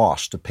would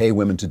cost to pay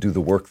women to do the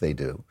work they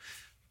do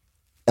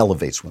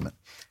elevates women.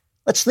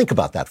 Let's think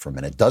about that for a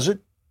minute. Does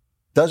it?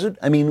 Does it?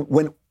 I mean,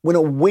 when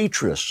a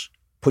waitress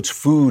puts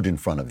food in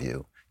front of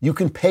you, you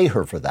can pay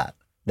her for that.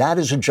 That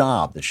is a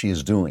job that she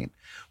is doing.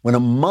 When a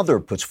mother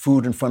puts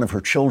food in front of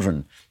her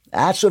children,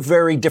 that's a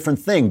very different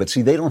thing. But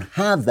see, they don't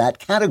have that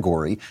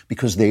category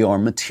because they are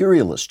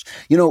materialists.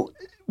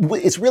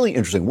 It's really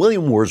interesting.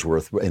 William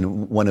Wordsworth,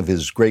 in one of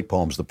his great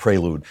poems, The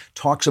Prelude,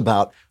 talks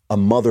about a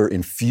mother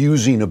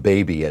infusing a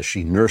baby as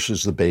she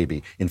nurses the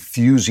baby,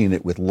 infusing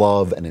it with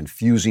love and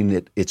infusing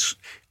it,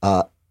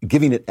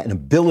 giving it an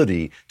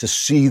ability to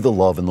see the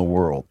love in the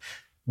world.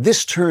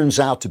 This turns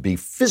out to be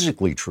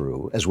physically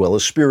true as well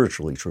as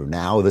spiritually true.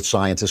 Now that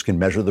scientists can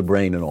measure the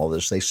brain and all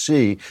this, they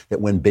see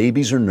that when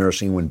babies are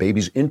nursing, when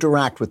babies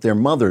interact with their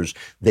mothers,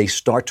 they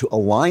start to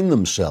align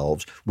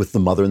themselves with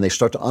the mother and they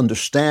start to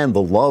understand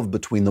the love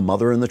between the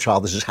mother and the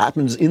child. This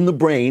happens in the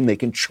brain. They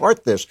can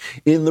chart this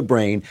in the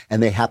brain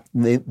and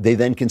they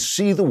then can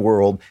see the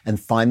world and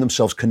find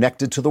themselves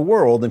connected to the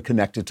world and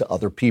connected to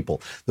other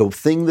people. The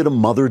thing that a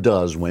mother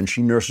does when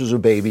she nurses a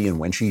baby and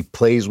when she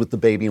plays with the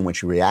baby and when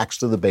she reacts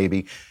to the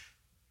baby,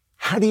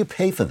 how do you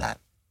pay for that?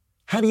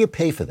 How do you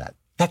pay for that?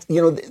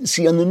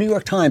 See, on the New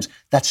York Times,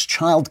 that's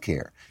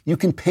childcare. You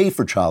can pay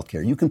for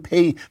childcare. You can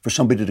pay for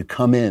somebody to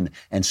come in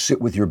and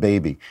sit with your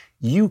baby.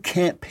 You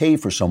can't pay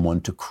for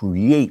someone to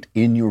create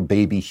in your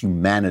baby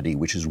humanity,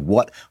 which is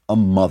what a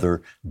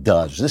mother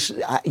does.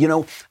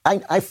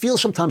 I feel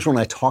sometimes when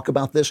I talk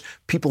about this,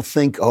 people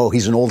think, oh,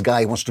 he's an old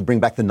guy. He wants to bring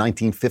back the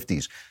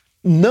 1950s.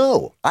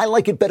 No, I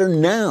like it better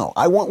now.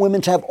 I want women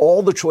to have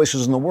all the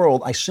choices in the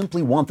world. I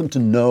simply want them to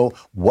know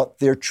what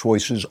their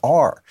choices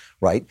are.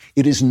 right?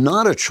 It is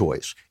not a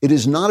choice. It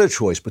is not a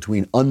choice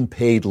between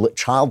unpaid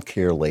child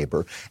care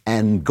labor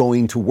and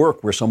going to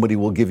work where somebody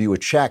will give you a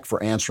check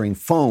for answering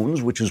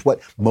phones, which is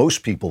what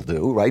most people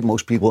do, right?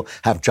 Most people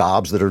have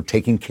jobs that are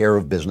taking care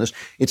of business.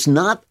 It's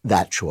not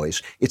that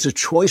choice. It's a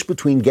choice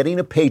between getting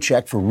a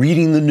paycheck for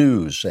reading the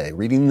news, say,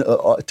 reading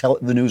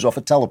the news off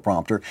a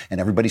teleprompter, and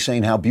everybody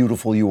saying how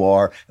beautiful you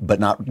are, but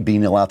not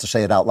being allowed to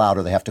say it out loud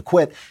or they have to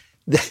quit.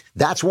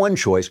 That's one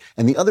choice.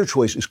 And the other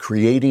choice is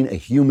creating a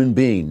human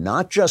being,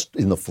 not just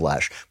in the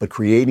flesh, but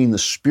creating the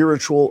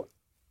spiritual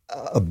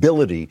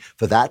ability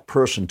for that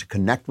person to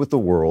connect with the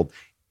world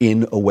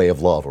in a way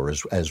of love, or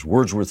as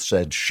Wordsworth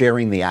said,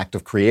 sharing the act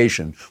of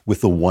creation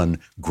with the one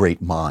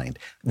great mind.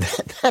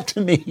 That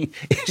to me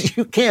is,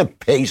 you can't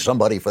pay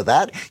somebody for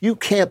that. You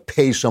can't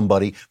pay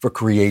somebody for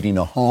creating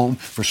a home,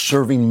 for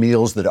serving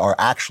meals that are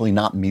actually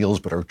not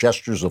meals but are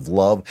gestures of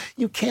love.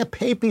 You can't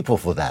pay people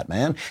for that,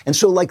 man. And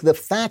so, like, the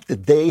fact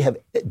that they have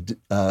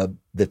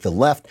that the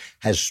left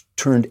has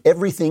turned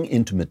everything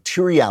into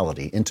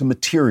materiality, into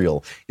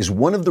material, is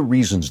one of the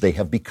reasons they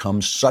have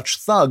become such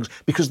thugs,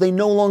 because they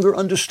no longer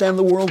understand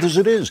the world as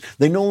it is.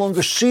 They no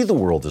longer see the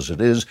world as it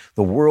is.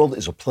 The world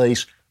is a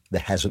place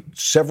that has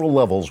several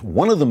levels.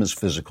 One of them is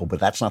physical,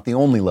 but that's not the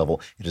only level.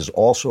 It is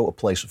also a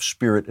place of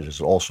spirit. It is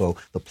also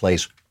the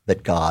place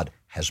that God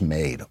has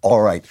made.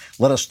 All right,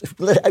 we're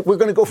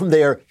going to go from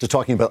there to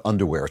talking about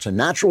underwear. It's a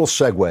natural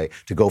segue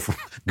to go from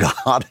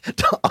God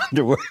to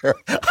underwear.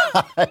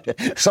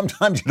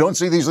 Sometimes you don't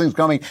see these things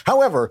coming.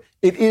 However,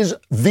 it is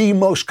the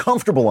most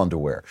comfortable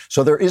underwear.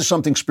 So there is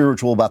something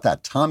spiritual about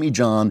that. Tommy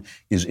John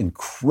is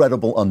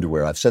incredible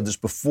underwear. I've said this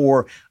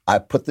before. I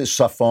put this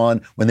stuff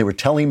on. When they were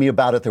telling me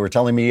about it, they were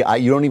telling me,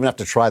 you don't even have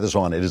to try this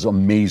on. It is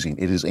amazing.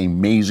 It is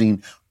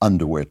amazing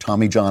underwear.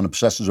 Tommy John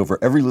obsesses over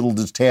every little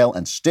detail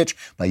and stitch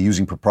by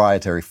using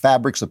proprietary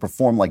fabrics that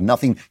perform like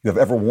nothing you have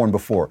ever worn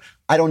before.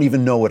 I don't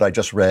even know what I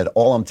just read.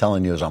 All I'm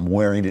telling you is I'm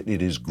wearing it.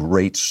 It is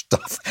great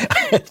stuff.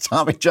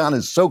 Tommy John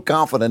is so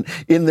confident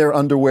in their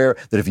underwear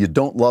that if you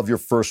don't love your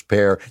first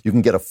pair, you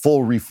can get a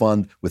full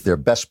refund with their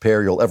best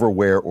pair you'll ever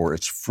wear, or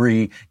it's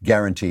free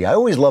guarantee. I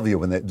always love it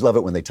when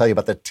they tell you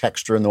about the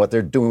texture and what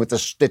they're doing with the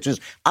stitches.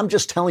 I'm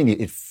just telling you,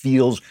 it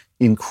feels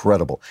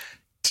incredible.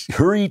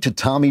 Hurry to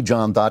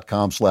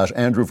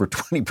TommyJohn.com/Andrew for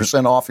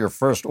 20% off your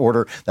first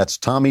order. That's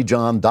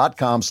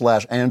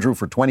TommyJohn.com/Andrew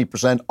for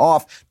 20%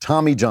 off.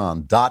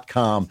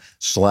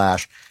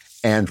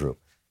 TommyJohn.com/Andrew.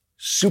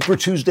 Super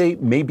Tuesday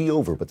may be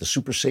over, but the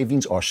super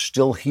savings are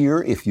still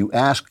here. If you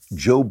ask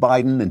Joe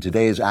Biden, and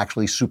today is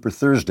actually Super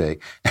Thursday,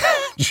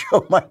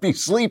 Joe might be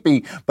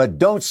sleepy, but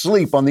don't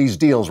sleep on these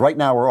deals. Right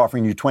now, we're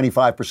offering you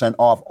 25%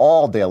 off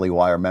all Daily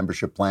Wire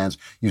membership plans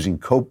using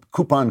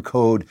coupon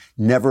code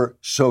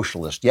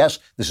NEVERSOCIALIST. Yes,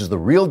 this is the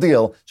real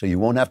deal, so you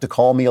won't have to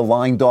call me a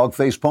lying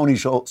dog-faced pony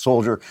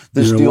soldier.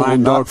 You're a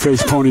lying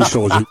dog-faced pony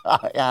soldier.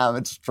 I am,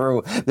 it's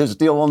true. This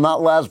deal will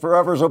not last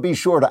forever, so be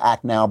sure to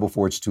act now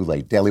before it's too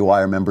late. Daily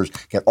Wire members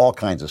get all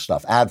kinds of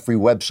stuff. Ad-free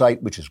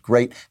website, which is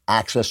great.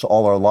 Access to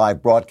all our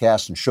live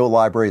broadcasts and show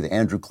library, The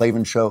Andrew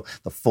Klavan Show,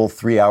 the full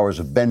 3 hours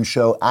of Ben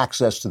Show,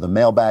 access to the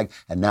mailbag,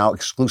 and now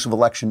exclusive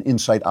election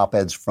insight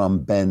op-eds from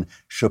Ben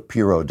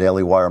Shapiro.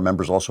 Daily Wire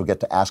members also get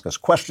to ask us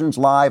questions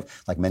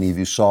live, like many of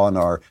you saw in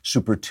our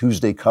Super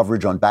Tuesday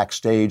coverage on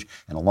Backstage.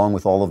 And along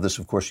with all of this,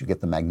 of course, you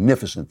get the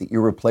magnificent, the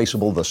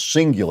irreplaceable, the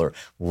singular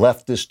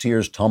leftist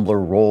tears tumbler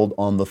rolled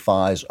on the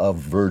thighs of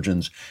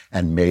virgins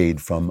and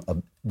made from a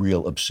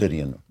real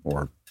obsidian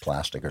or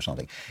plastic or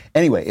something.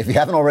 Anyway, if you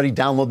haven't already,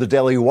 download the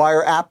Daily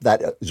Wire app.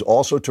 That is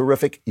also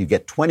terrific. You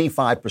get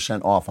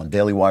 25% off on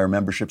Daily Wire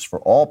memberships for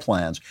all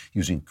plans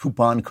using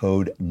coupon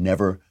code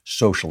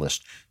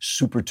NEVERSOCIALIST.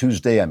 Super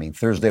Tuesday,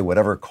 Thursday,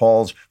 whatever it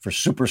calls for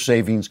super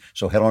savings.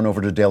 So head on over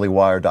to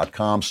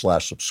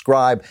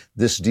dailywire.com/subscribe.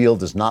 This deal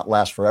does not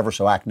last forever,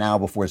 so act now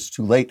before it's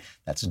too late.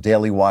 That's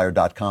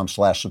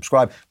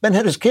dailywire.com/subscribe. Ben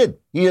had his kid.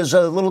 He is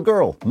a little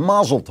girl.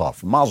 Mazel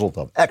tov. Mazel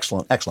tov.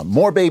 Excellent, excellent.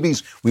 More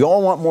babies. We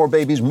all want more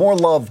babies, more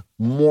love,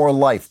 more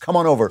life. Come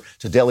on over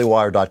to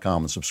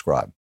dailywire.com and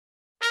subscribe.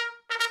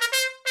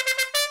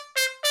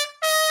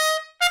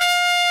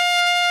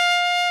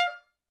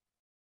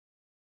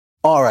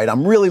 All right,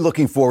 I'm really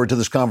looking forward to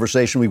this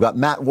conversation. We've got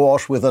Matt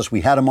Walsh with us.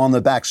 We had him on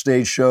the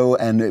Backstage show,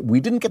 and we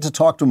didn't get to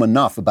talk to him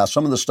enough about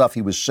some of the stuff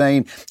he was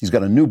saying. He's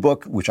got a new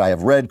book, which I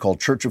have read,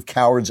 called Church of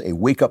Cowards, a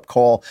wake-up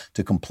call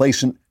to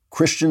complacent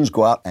Christians.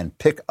 Go out and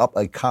pick up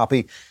a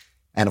copy.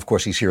 And, of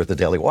course, he's here at the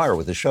Daily Wire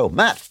with his show.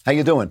 Matt, how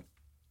you doing?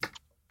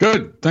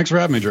 Good. Thanks for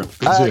having me, Drew. Good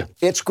to see you.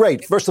 It's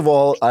great. First of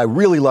all, I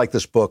really like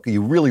this book.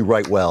 You really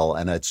write well,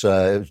 and it's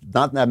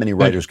not that many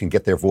writers can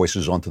get their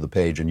voices onto the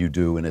page, and you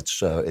do, and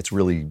it's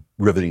really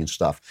riveting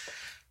stuff.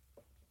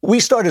 We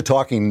started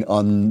talking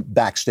on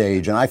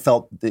Backstage, and I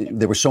felt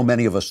there were so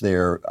many of us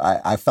there.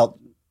 I felt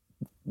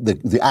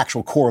the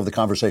actual core of the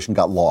conversation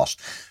got lost.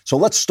 So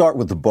let's start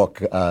with the book,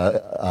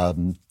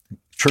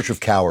 Church of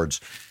Cowards.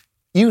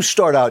 You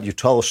start out, you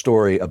tell a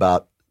story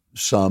about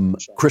some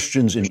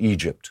Christians in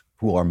Egypt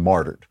who are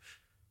martyred.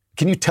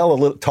 Can you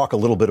talk a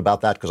little bit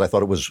about that? Because I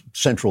thought it was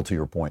central to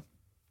your point.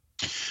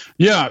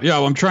 Yeah.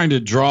 Well, I'm trying to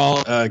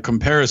draw a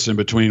comparison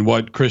between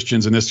what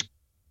Christians in this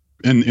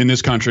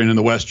country and in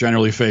the West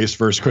generally face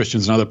versus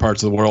Christians in other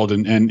parts of the world.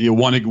 And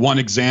one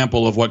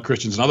example of what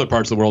Christians in other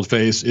parts of the world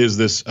face is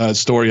this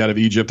story out of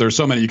Egypt. There are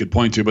so many you could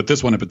point to, but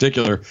this one in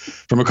particular,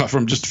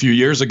 from just a few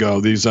years ago,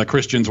 these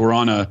Christians were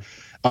on a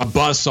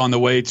bus on the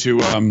way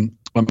to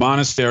a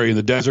monastery in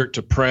the desert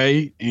to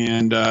pray,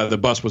 and the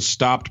bus was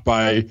stopped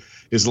by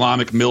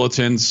Islamic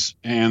militants,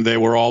 and they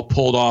were all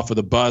pulled off of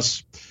the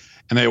bus,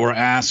 and they were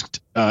asked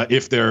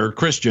if they're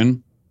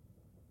Christian.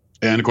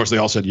 And of course, they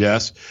all said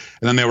yes.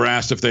 And then they were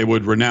asked if they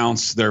would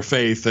renounce their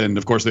faith, and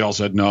of course, they all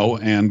said no.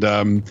 And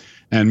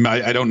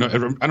I don't know, I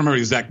don't remember the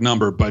exact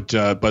number,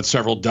 but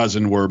several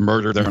dozen were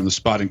murdered there on the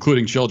spot,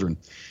 including children.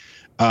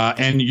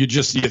 And you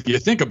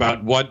think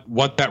about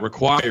what that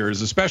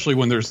requires, especially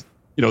when there's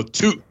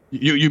two.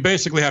 You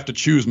basically have to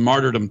choose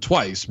martyrdom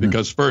twice,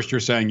 because first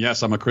you're saying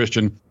yes, I'm a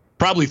Christian,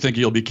 probably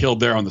thinking you'll be killed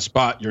there on the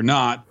spot. You're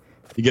not.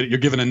 You're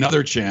given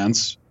another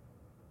chance.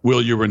 Will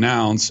you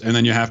renounce? And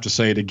then you have to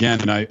say it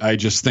again. And I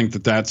just think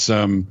that's,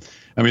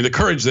 the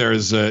courage there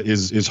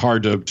is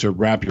hard to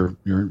wrap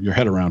your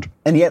head around.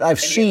 And yet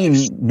I've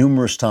seen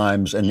numerous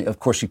times, and of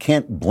course you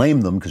can't blame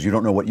them because you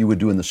don't know what you would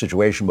do in the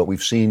situation, but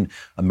we've seen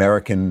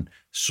American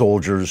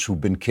soldiers who've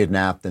been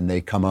kidnapped and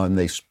they come on,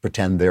 they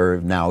pretend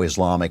they're now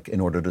Islamic in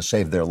order to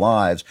save their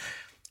lives.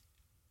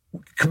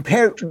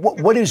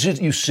 What is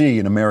it you see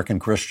in American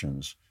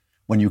Christians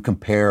when you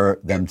compare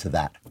them to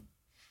that?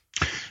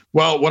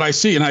 Well, what I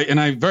see, and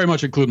I very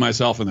much include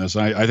myself in this,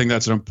 I think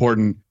that's an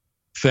important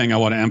thing I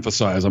want to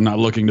emphasize. I'm not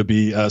looking to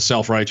be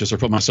self-righteous or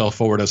put myself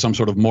forward as some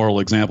sort of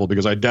moral example,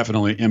 because I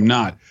definitely am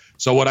not.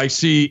 So what I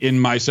see in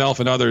myself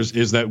and others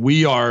is that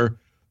we are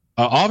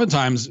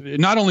oftentimes,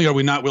 not only are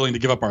we not willing to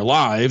give up our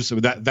lives,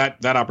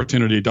 that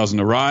opportunity doesn't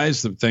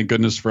arise, thank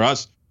goodness for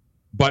us,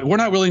 but we're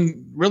not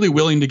really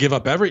willing to give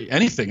up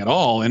anything at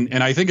all. And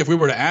I think if we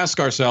were to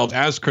ask ourselves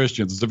as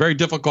Christians, it's a very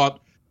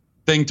difficult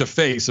thing to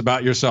face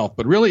about yourself,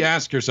 but really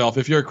ask yourself,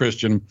 if you're a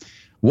Christian,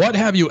 what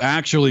have you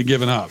actually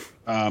given up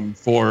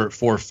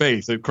for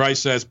faith? If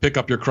Christ says, pick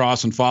up your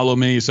cross and follow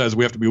me, he says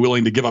we have to be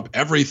willing to give up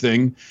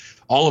everything,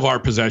 all of our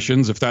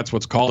possessions, if that's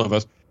what's called of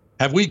us.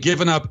 Have we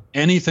given up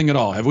anything at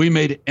all? Have we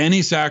made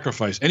any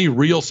sacrifice, any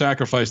real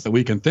sacrifice that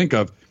we can think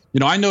of?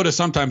 I notice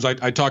sometimes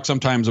I talk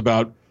sometimes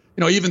about,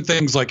 even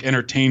things like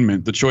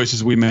entertainment, the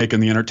choices we make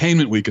and the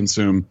entertainment we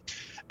consume.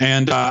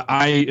 And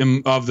I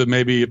am of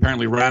the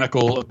apparently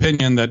radical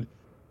opinion that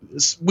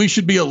we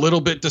should be a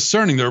little bit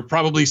discerning. There are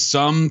probably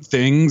some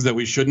things that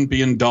we shouldn't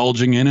be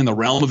indulging in the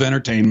realm of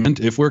entertainment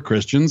if we're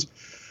Christians.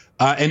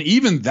 And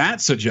even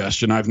that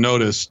suggestion, I've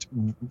noticed,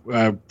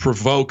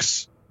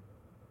 provokes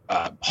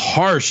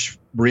harsh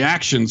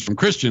reactions from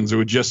Christians who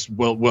would just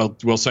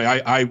will say,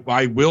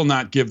 I will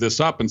not give this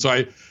up. And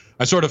so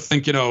I sort of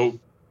think, if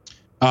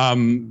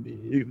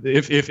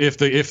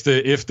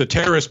the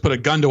terrorists put a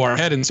gun to our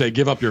head and say,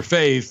 give up your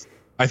faith,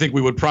 I think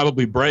we would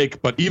probably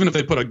break. But even if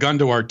they put a gun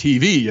to our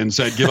TV and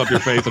said, give up your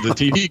faith, and the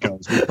TV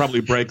goes, we'd probably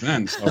break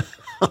then. So,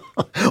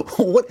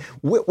 what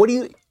do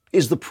you,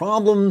 is the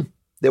problem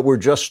that we're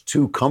just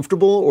too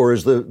comfortable, or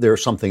is there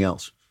something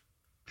else?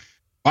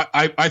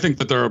 I think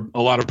that there are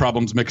a lot of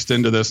problems mixed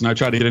into this, and I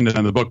try to get into that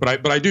in the book.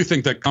 But I do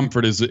think that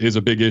comfort is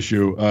a big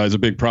issue, is a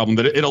big problem.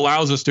 That it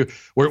allows us to.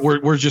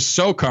 We're just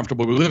so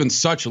comfortable. We live in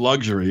such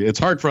luxury. It's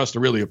hard for us to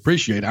really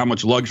appreciate how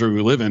much luxury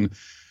we live in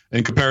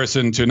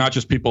comparison to not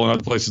just people in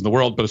other places in the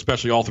world, but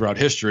especially all throughout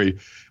history.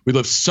 We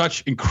live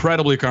such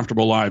incredibly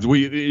comfortable lives.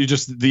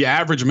 The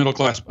average middle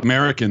class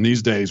American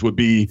these days would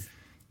be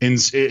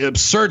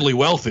absurdly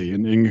wealthy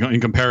in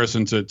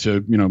comparison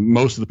to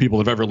most of the people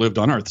that have ever lived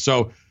on Earth.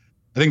 So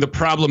I think the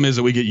problem is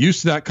that we get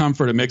used to that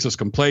comfort. It makes us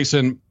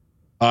complacent.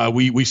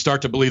 We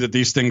start to believe that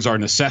these things are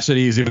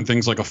necessities, even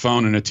things like a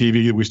phone and a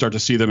TV. We start to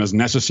see them as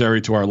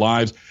necessary to our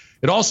lives.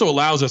 It also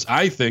allows us,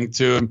 I think,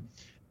 to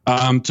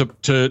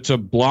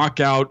block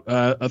out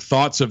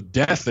thoughts of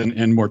death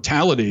and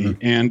mortality.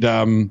 Mm-hmm.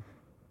 And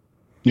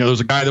there was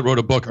a guy that wrote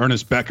a book,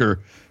 Ernest Becker,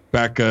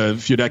 back a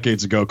few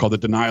decades ago, called The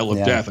Denial of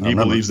Death, and he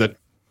believes that.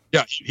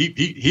 Yeah,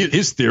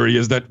 his theory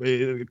is that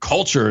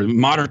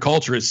modern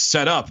culture is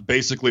set up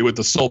basically with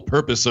the sole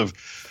purpose of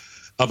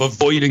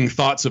avoiding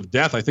thoughts of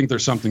death. I think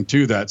there's something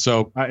to that.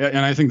 So,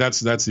 I think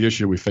that's the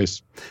issue we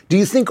face. Do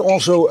you think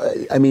also,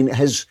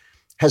 has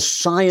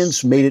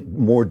science made it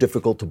more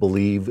difficult to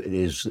believe?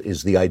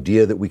 Is the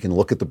idea that we can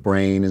look at the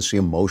brain and see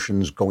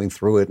emotions going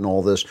through it and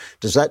all this,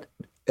 does that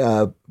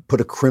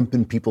put a crimp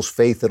in people's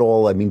faith at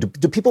all? I mean,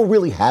 do people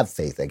really have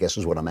faith, I guess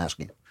is what I'm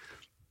asking.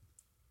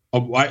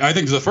 I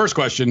think to the first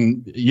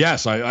question,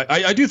 yes,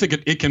 I do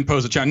think it can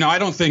pose a challenge. Now, I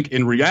don't think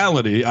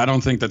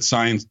that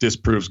science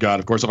disproves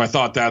God. Of course, if I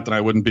thought that, then I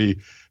wouldn't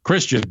be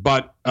Christian.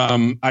 But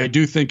I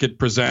do think it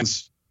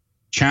presents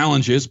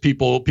challenges.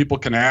 People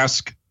can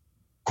ask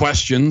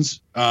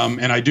questions.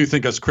 And I do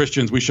think as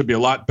Christians, we should be a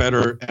lot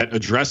better at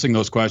addressing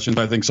those questions.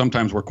 I think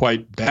sometimes we're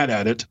quite bad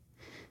at it.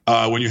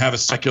 When you have a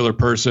secular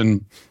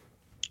person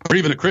or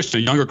even a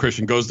younger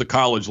Christian goes to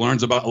college,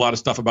 learns about a lot of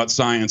stuff about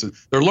science, and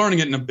they're learning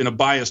it in a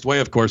biased way,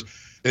 of course.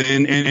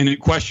 And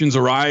questions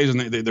arise, and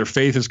their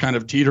faith is kind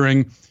of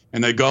teetering,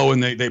 and they go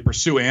and they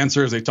pursue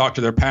answers. They talk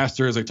to their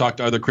pastors, they talk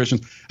to other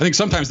Christians. I think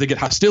sometimes they get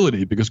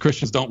hostility because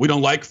Christians we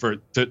don't like for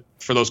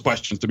those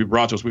questions to be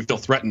brought to us. We feel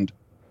threatened.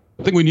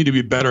 I think we need to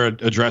be better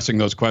at addressing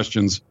those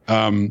questions.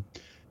 So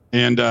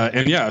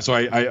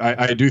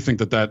I do think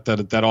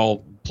that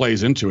all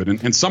plays into it,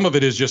 and some of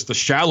it is just the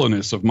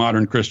shallowness of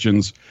modern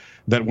Christians,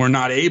 that we're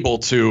not able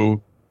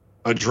to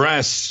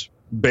address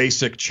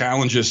basic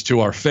challenges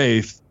to our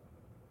faith,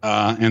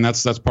 and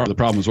that's part of the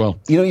problem as well.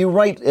 You know, you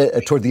write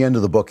toward the end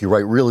of the book, you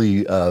write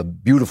really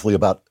beautifully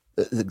about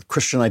the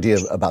Christian idea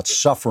about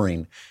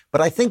suffering, but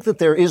I think that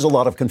there is a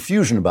lot of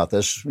confusion about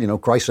this. You know,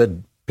 Christ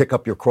said, "Pick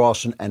up your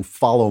cross and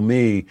follow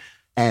me."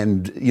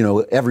 And, you know,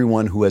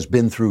 everyone who has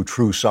been through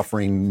true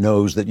suffering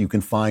knows that you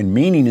can find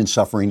meaning in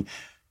suffering.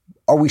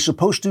 Are we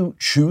supposed to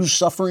choose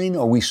suffering?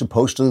 Are we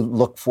supposed to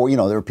look for,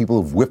 there are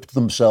people who've whipped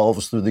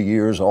themselves through the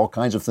years, all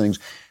kinds of things.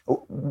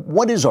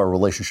 What is our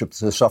relationship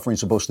to suffering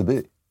supposed to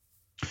be?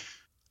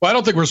 Well, I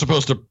don't think we're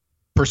supposed to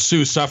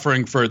pursue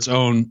suffering for its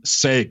own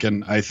sake.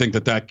 And I think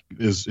that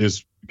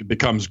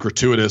becomes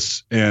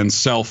gratuitous and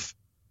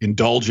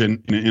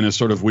self-indulgent in a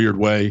sort of weird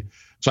way.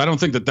 So I don't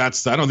think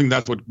that's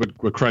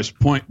what Christ's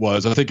point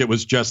was. I think it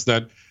was just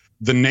that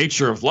the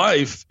nature of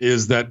life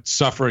is that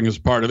suffering is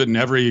part of it. And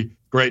every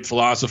great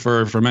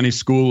philosopher from any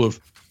school of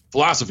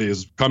philosophy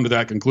has come to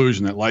that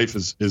conclusion, that life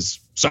is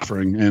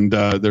suffering, and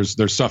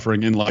there's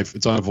suffering in life.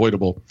 It's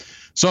unavoidable.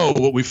 So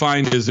what we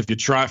find is if you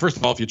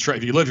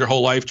live your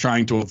whole life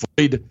trying to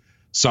avoid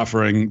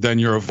suffering, then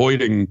you're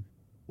avoiding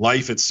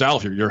life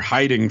itself. You're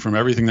hiding from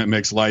everything that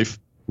makes life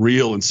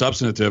real and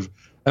substantive.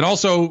 And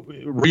also,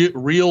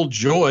 real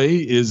joy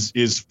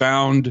is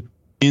found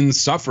in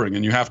suffering,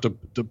 and you have to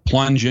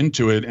plunge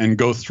into it and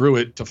go through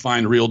it to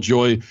find real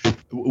joy.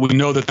 We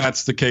know that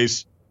that's the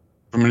case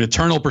from an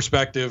eternal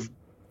perspective.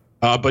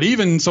 But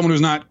even someone who's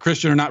not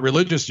Christian or not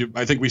religious,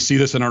 I think we see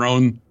this in our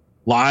own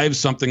lives.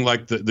 Something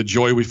like the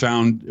joy we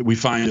find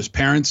as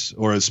parents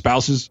or as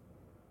spouses.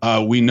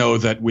 We know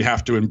that we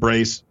have to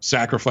embrace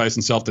sacrifice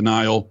and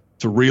self-denial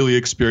to really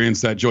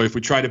experience that joy. If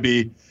we try to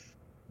be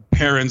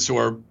parents who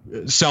are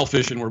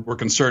selfish and we're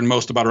concerned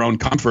most about our own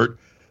comfort,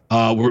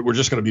 we're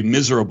just going to be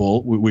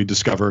miserable, we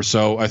discover.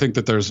 So I think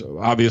that there's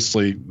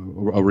obviously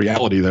a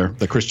reality there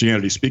that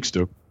Christianity speaks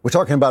to. We're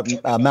talking about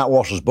Matt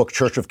Walsh's book,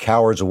 Church of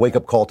Cowards, A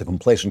Wake-Up Call to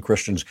Complacent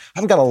Christians. I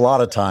haven't got a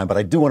lot of time, but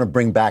I do want to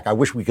bring back, I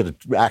wish we could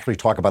actually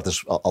talk about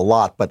this a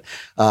lot, but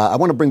I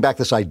want to bring back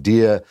this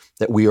idea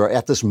that we are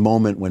at this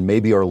moment when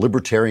maybe our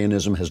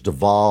libertarianism has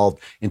devolved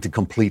into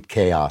complete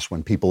chaos,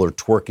 when people are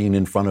twerking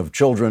in front of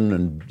children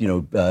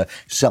and,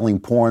 selling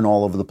porn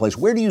all over the place.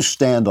 Where do you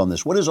stand on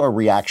this? What is our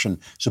reaction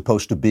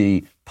supposed to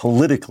be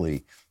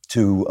politically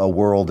to a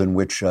world in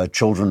which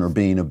children are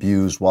being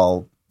abused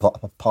while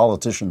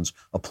politicians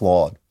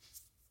applaud?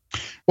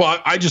 Well,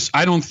 I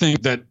don't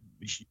think that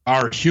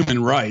our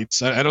human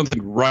rights, I don't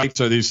think rights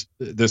are this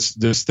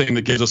thing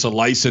that gives us a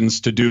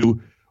license to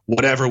do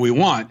whatever we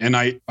want. And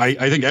I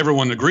think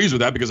everyone agrees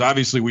with that, because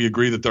obviously we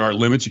agree that there are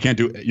limits. You can't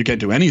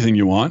do anything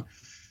you want.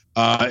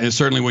 And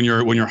certainly when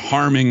you're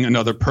harming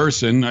another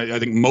person, I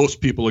think most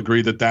people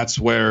agree that that's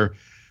where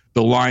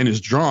the line is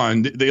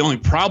drawn. The only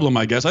problem,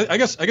 I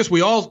guess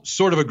we all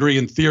sort of agree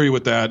in theory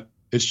with that.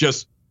 It's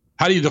just,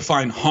 how do you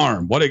define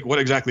harm? What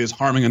exactly is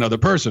harming another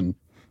person?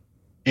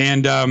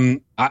 And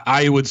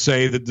I would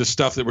say that the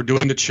stuff that we're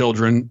doing to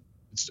children,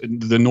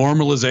 the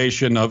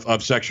normalization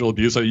of sexual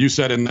abuse. You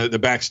said in the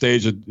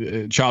backstage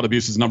that child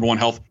abuse is the number one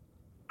health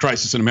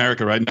crisis in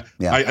America, right?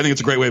 Yeah. I think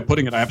it's a great way of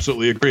putting it. I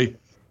absolutely agree,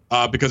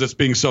 because it's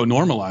being so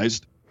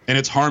normalized and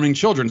it's harming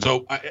children.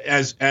 So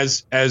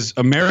as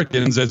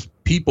Americans, as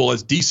people,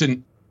 as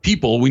decent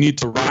people, we need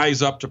to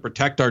rise up to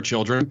protect our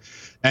children,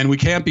 and we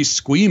can't be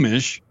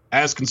squeamish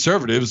as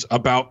conservatives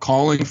about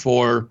calling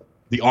for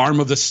the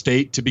arm of the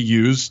state to be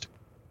used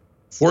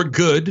for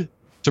good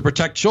to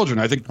protect children.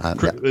 I think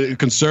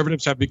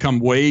conservatives have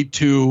become way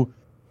too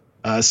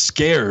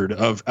scared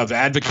of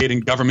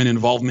advocating government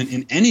involvement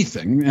in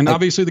anything. And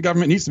obviously the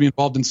government needs to be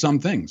involved in some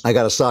things. I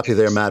got to stop you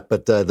there, Matt.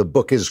 But the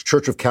book is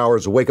Church of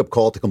Cowards, A Wake-Up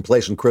Call to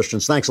Complacent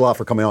Christians. Thanks a lot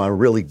for coming on. A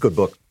really good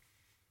book.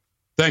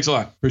 Thanks a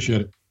lot.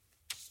 Appreciate it.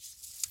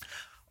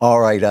 All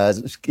right.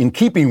 In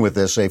keeping with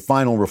this, a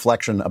final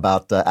reflection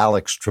about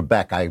Alex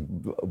Trebek. I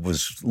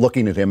was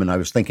looking at him and I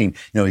was thinking,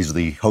 he's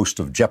the host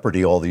of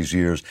Jeopardy all these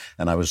years.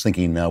 And I was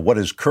thinking, what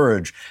is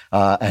courage?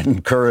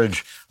 And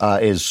courage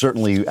is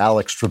certainly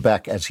Alex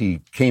Trebek, as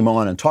he came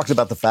on and talked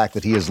about the fact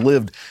that he has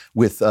lived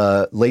with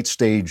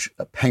late-stage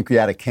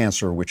pancreatic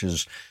cancer, which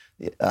is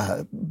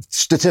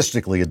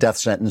statistically a death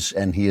sentence.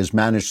 And he has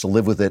managed to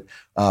live with it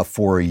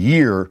for a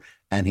year.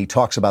 And he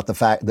talks about the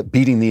fact that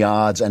beating the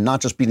odds, and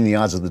not just beating the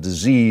odds of the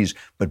disease,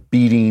 but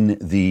beating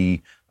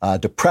the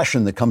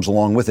depression that comes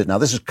along with it. Now,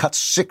 this is cut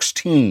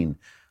 16,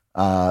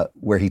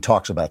 where he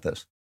talks about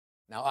this.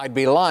 Now, I'd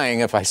be lying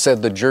if I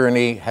said the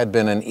journey had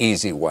been an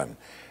easy one.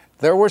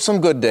 There were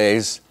some good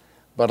days,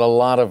 but a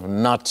lot of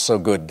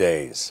not-so-good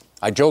days.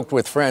 I joked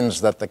with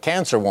friends that the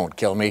cancer won't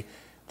kill me,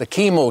 the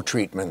chemo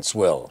treatments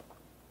will.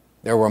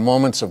 There were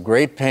moments of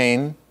great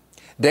pain,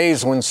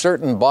 days when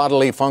certain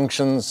bodily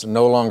functions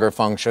no longer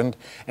functioned,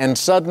 and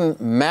sudden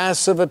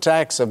massive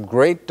attacks of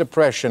great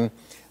depression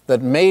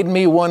that made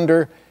me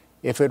wonder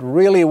if it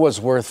really was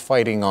worth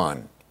fighting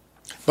on.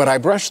 But I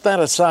brushed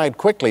that aside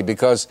quickly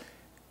because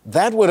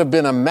that would have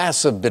been a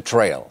massive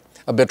betrayal,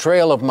 a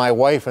betrayal of my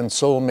wife and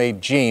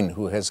soulmate Jean,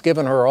 who has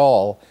given her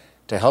all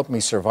to help me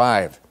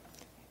survive.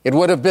 It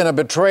would have been a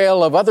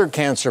betrayal of other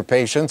cancer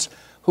patients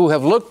who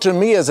have looked to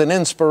me as an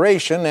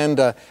inspiration and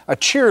a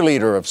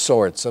cheerleader of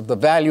sorts of the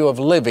value of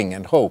living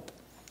and hope.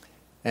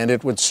 And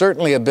it would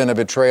certainly have been a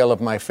betrayal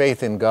of my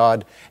faith in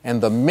God and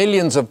the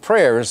millions of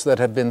prayers that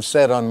have been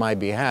said on my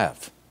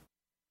behalf.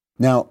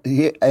 Now,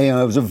 it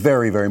was a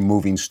very, very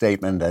moving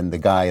statement, and the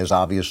guy is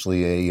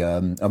obviously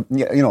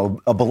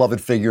a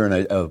beloved figure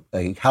and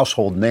a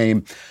household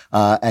name.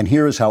 And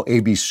here is how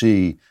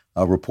ABC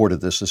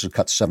reported this. This is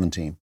cut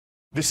 17.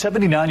 The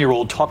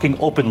 79-year-old talking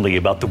openly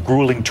about the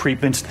grueling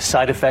treatments, the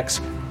side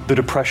effects, the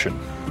depression.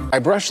 I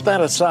brushed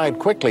that aside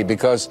quickly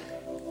because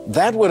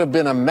that would have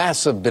been a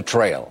massive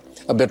betrayal,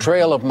 a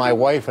betrayal of my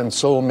wife and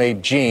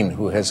soulmate Jean,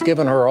 who has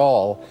given her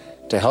all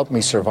to help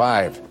me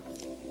survive.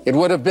 It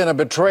would have been a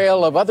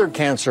betrayal of other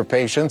cancer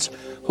patients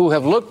who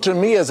have looked to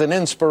me as an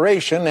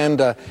inspiration and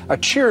a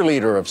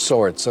cheerleader of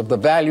sorts of the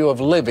value of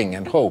living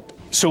and hope.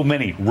 So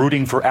many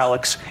rooting for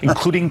Alex,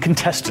 including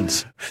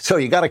contestants. So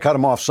you got to cut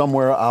him off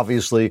somewhere,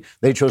 obviously.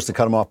 They chose to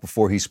cut him off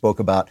before he spoke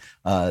about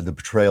the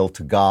betrayal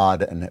to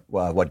God and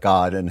what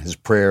God and his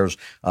prayers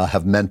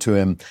have meant to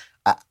him.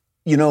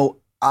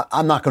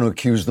 I'm not going to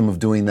accuse them of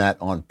doing that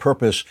on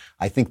purpose.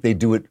 I think they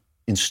do it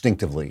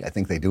instinctively. I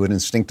think they do it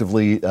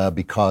instinctively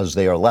because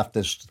they are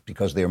leftists,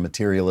 because they are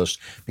materialists,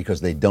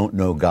 because they don't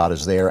know God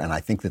is there. And I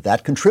think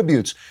that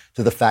contributes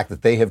to the fact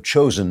that they have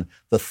chosen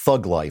the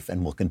thug life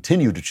and will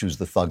continue to choose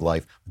the thug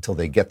life until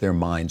they get their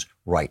minds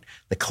right.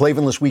 The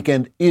Klavanless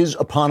weekend is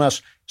upon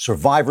us.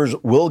 Survivors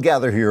will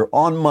gather here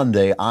on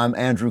Monday. I'm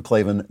Andrew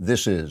Klavan.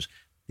 This is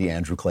The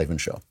Andrew Klavan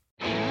Show.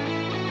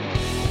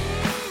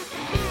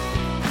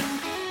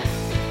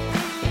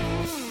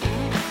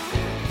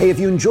 Hey, if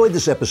you enjoyed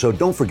this episode,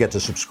 don't forget to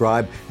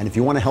subscribe. And if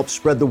you want to help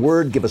spread the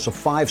word, give us a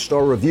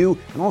 5-star review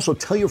and also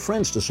tell your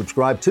friends to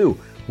subscribe too.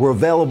 We're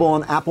available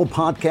on Apple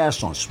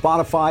Podcasts, on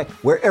Spotify,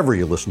 wherever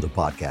you listen to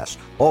podcasts.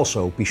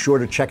 Also, be sure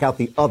to check out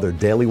the other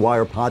Daily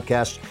Wire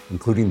podcasts,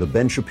 including The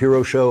Ben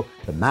Shapiro Show,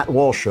 The Matt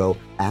Walsh Show,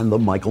 and The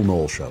Michael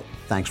Knowles Show.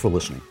 Thanks for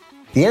listening.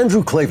 The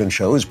Andrew Klavan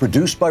Show is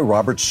produced by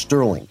Robert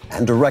Sterling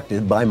and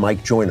directed by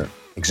Mike Joyner.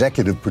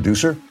 Executive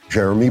producer,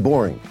 Jeremy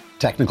Boring.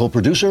 Technical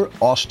producer,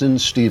 Austin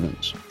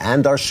Stevens.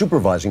 And our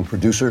supervising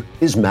producer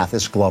is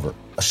Mathis Glover.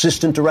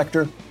 Assistant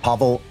director,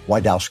 Pavel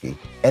Wydowski.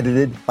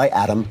 Edited by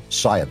Adam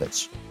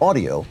Sayevitz.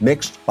 Audio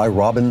mixed by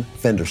Robin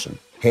Fenderson.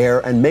 Hair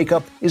and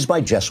makeup is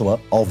by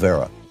Jesua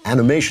Alvera.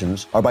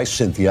 Animations are by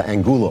Cynthia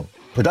Angulo.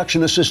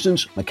 Production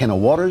assistants, McKenna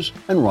Waters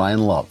and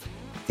Ryan Love.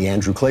 The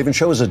Andrew Klavan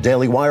Show is a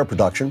Daily Wire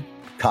production.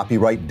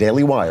 Copyright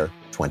Daily Wire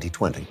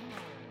 2020.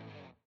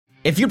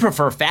 If you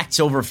prefer facts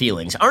over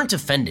feelings, aren't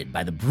offended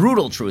by the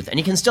brutal truth, and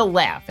you can still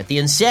laugh at the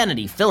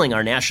insanity filling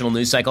our national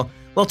news cycle,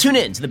 well, tune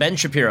in to The Ben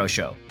Shapiro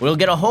Show. We'll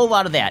get a whole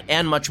lot of that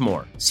and much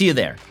more. See you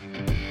there.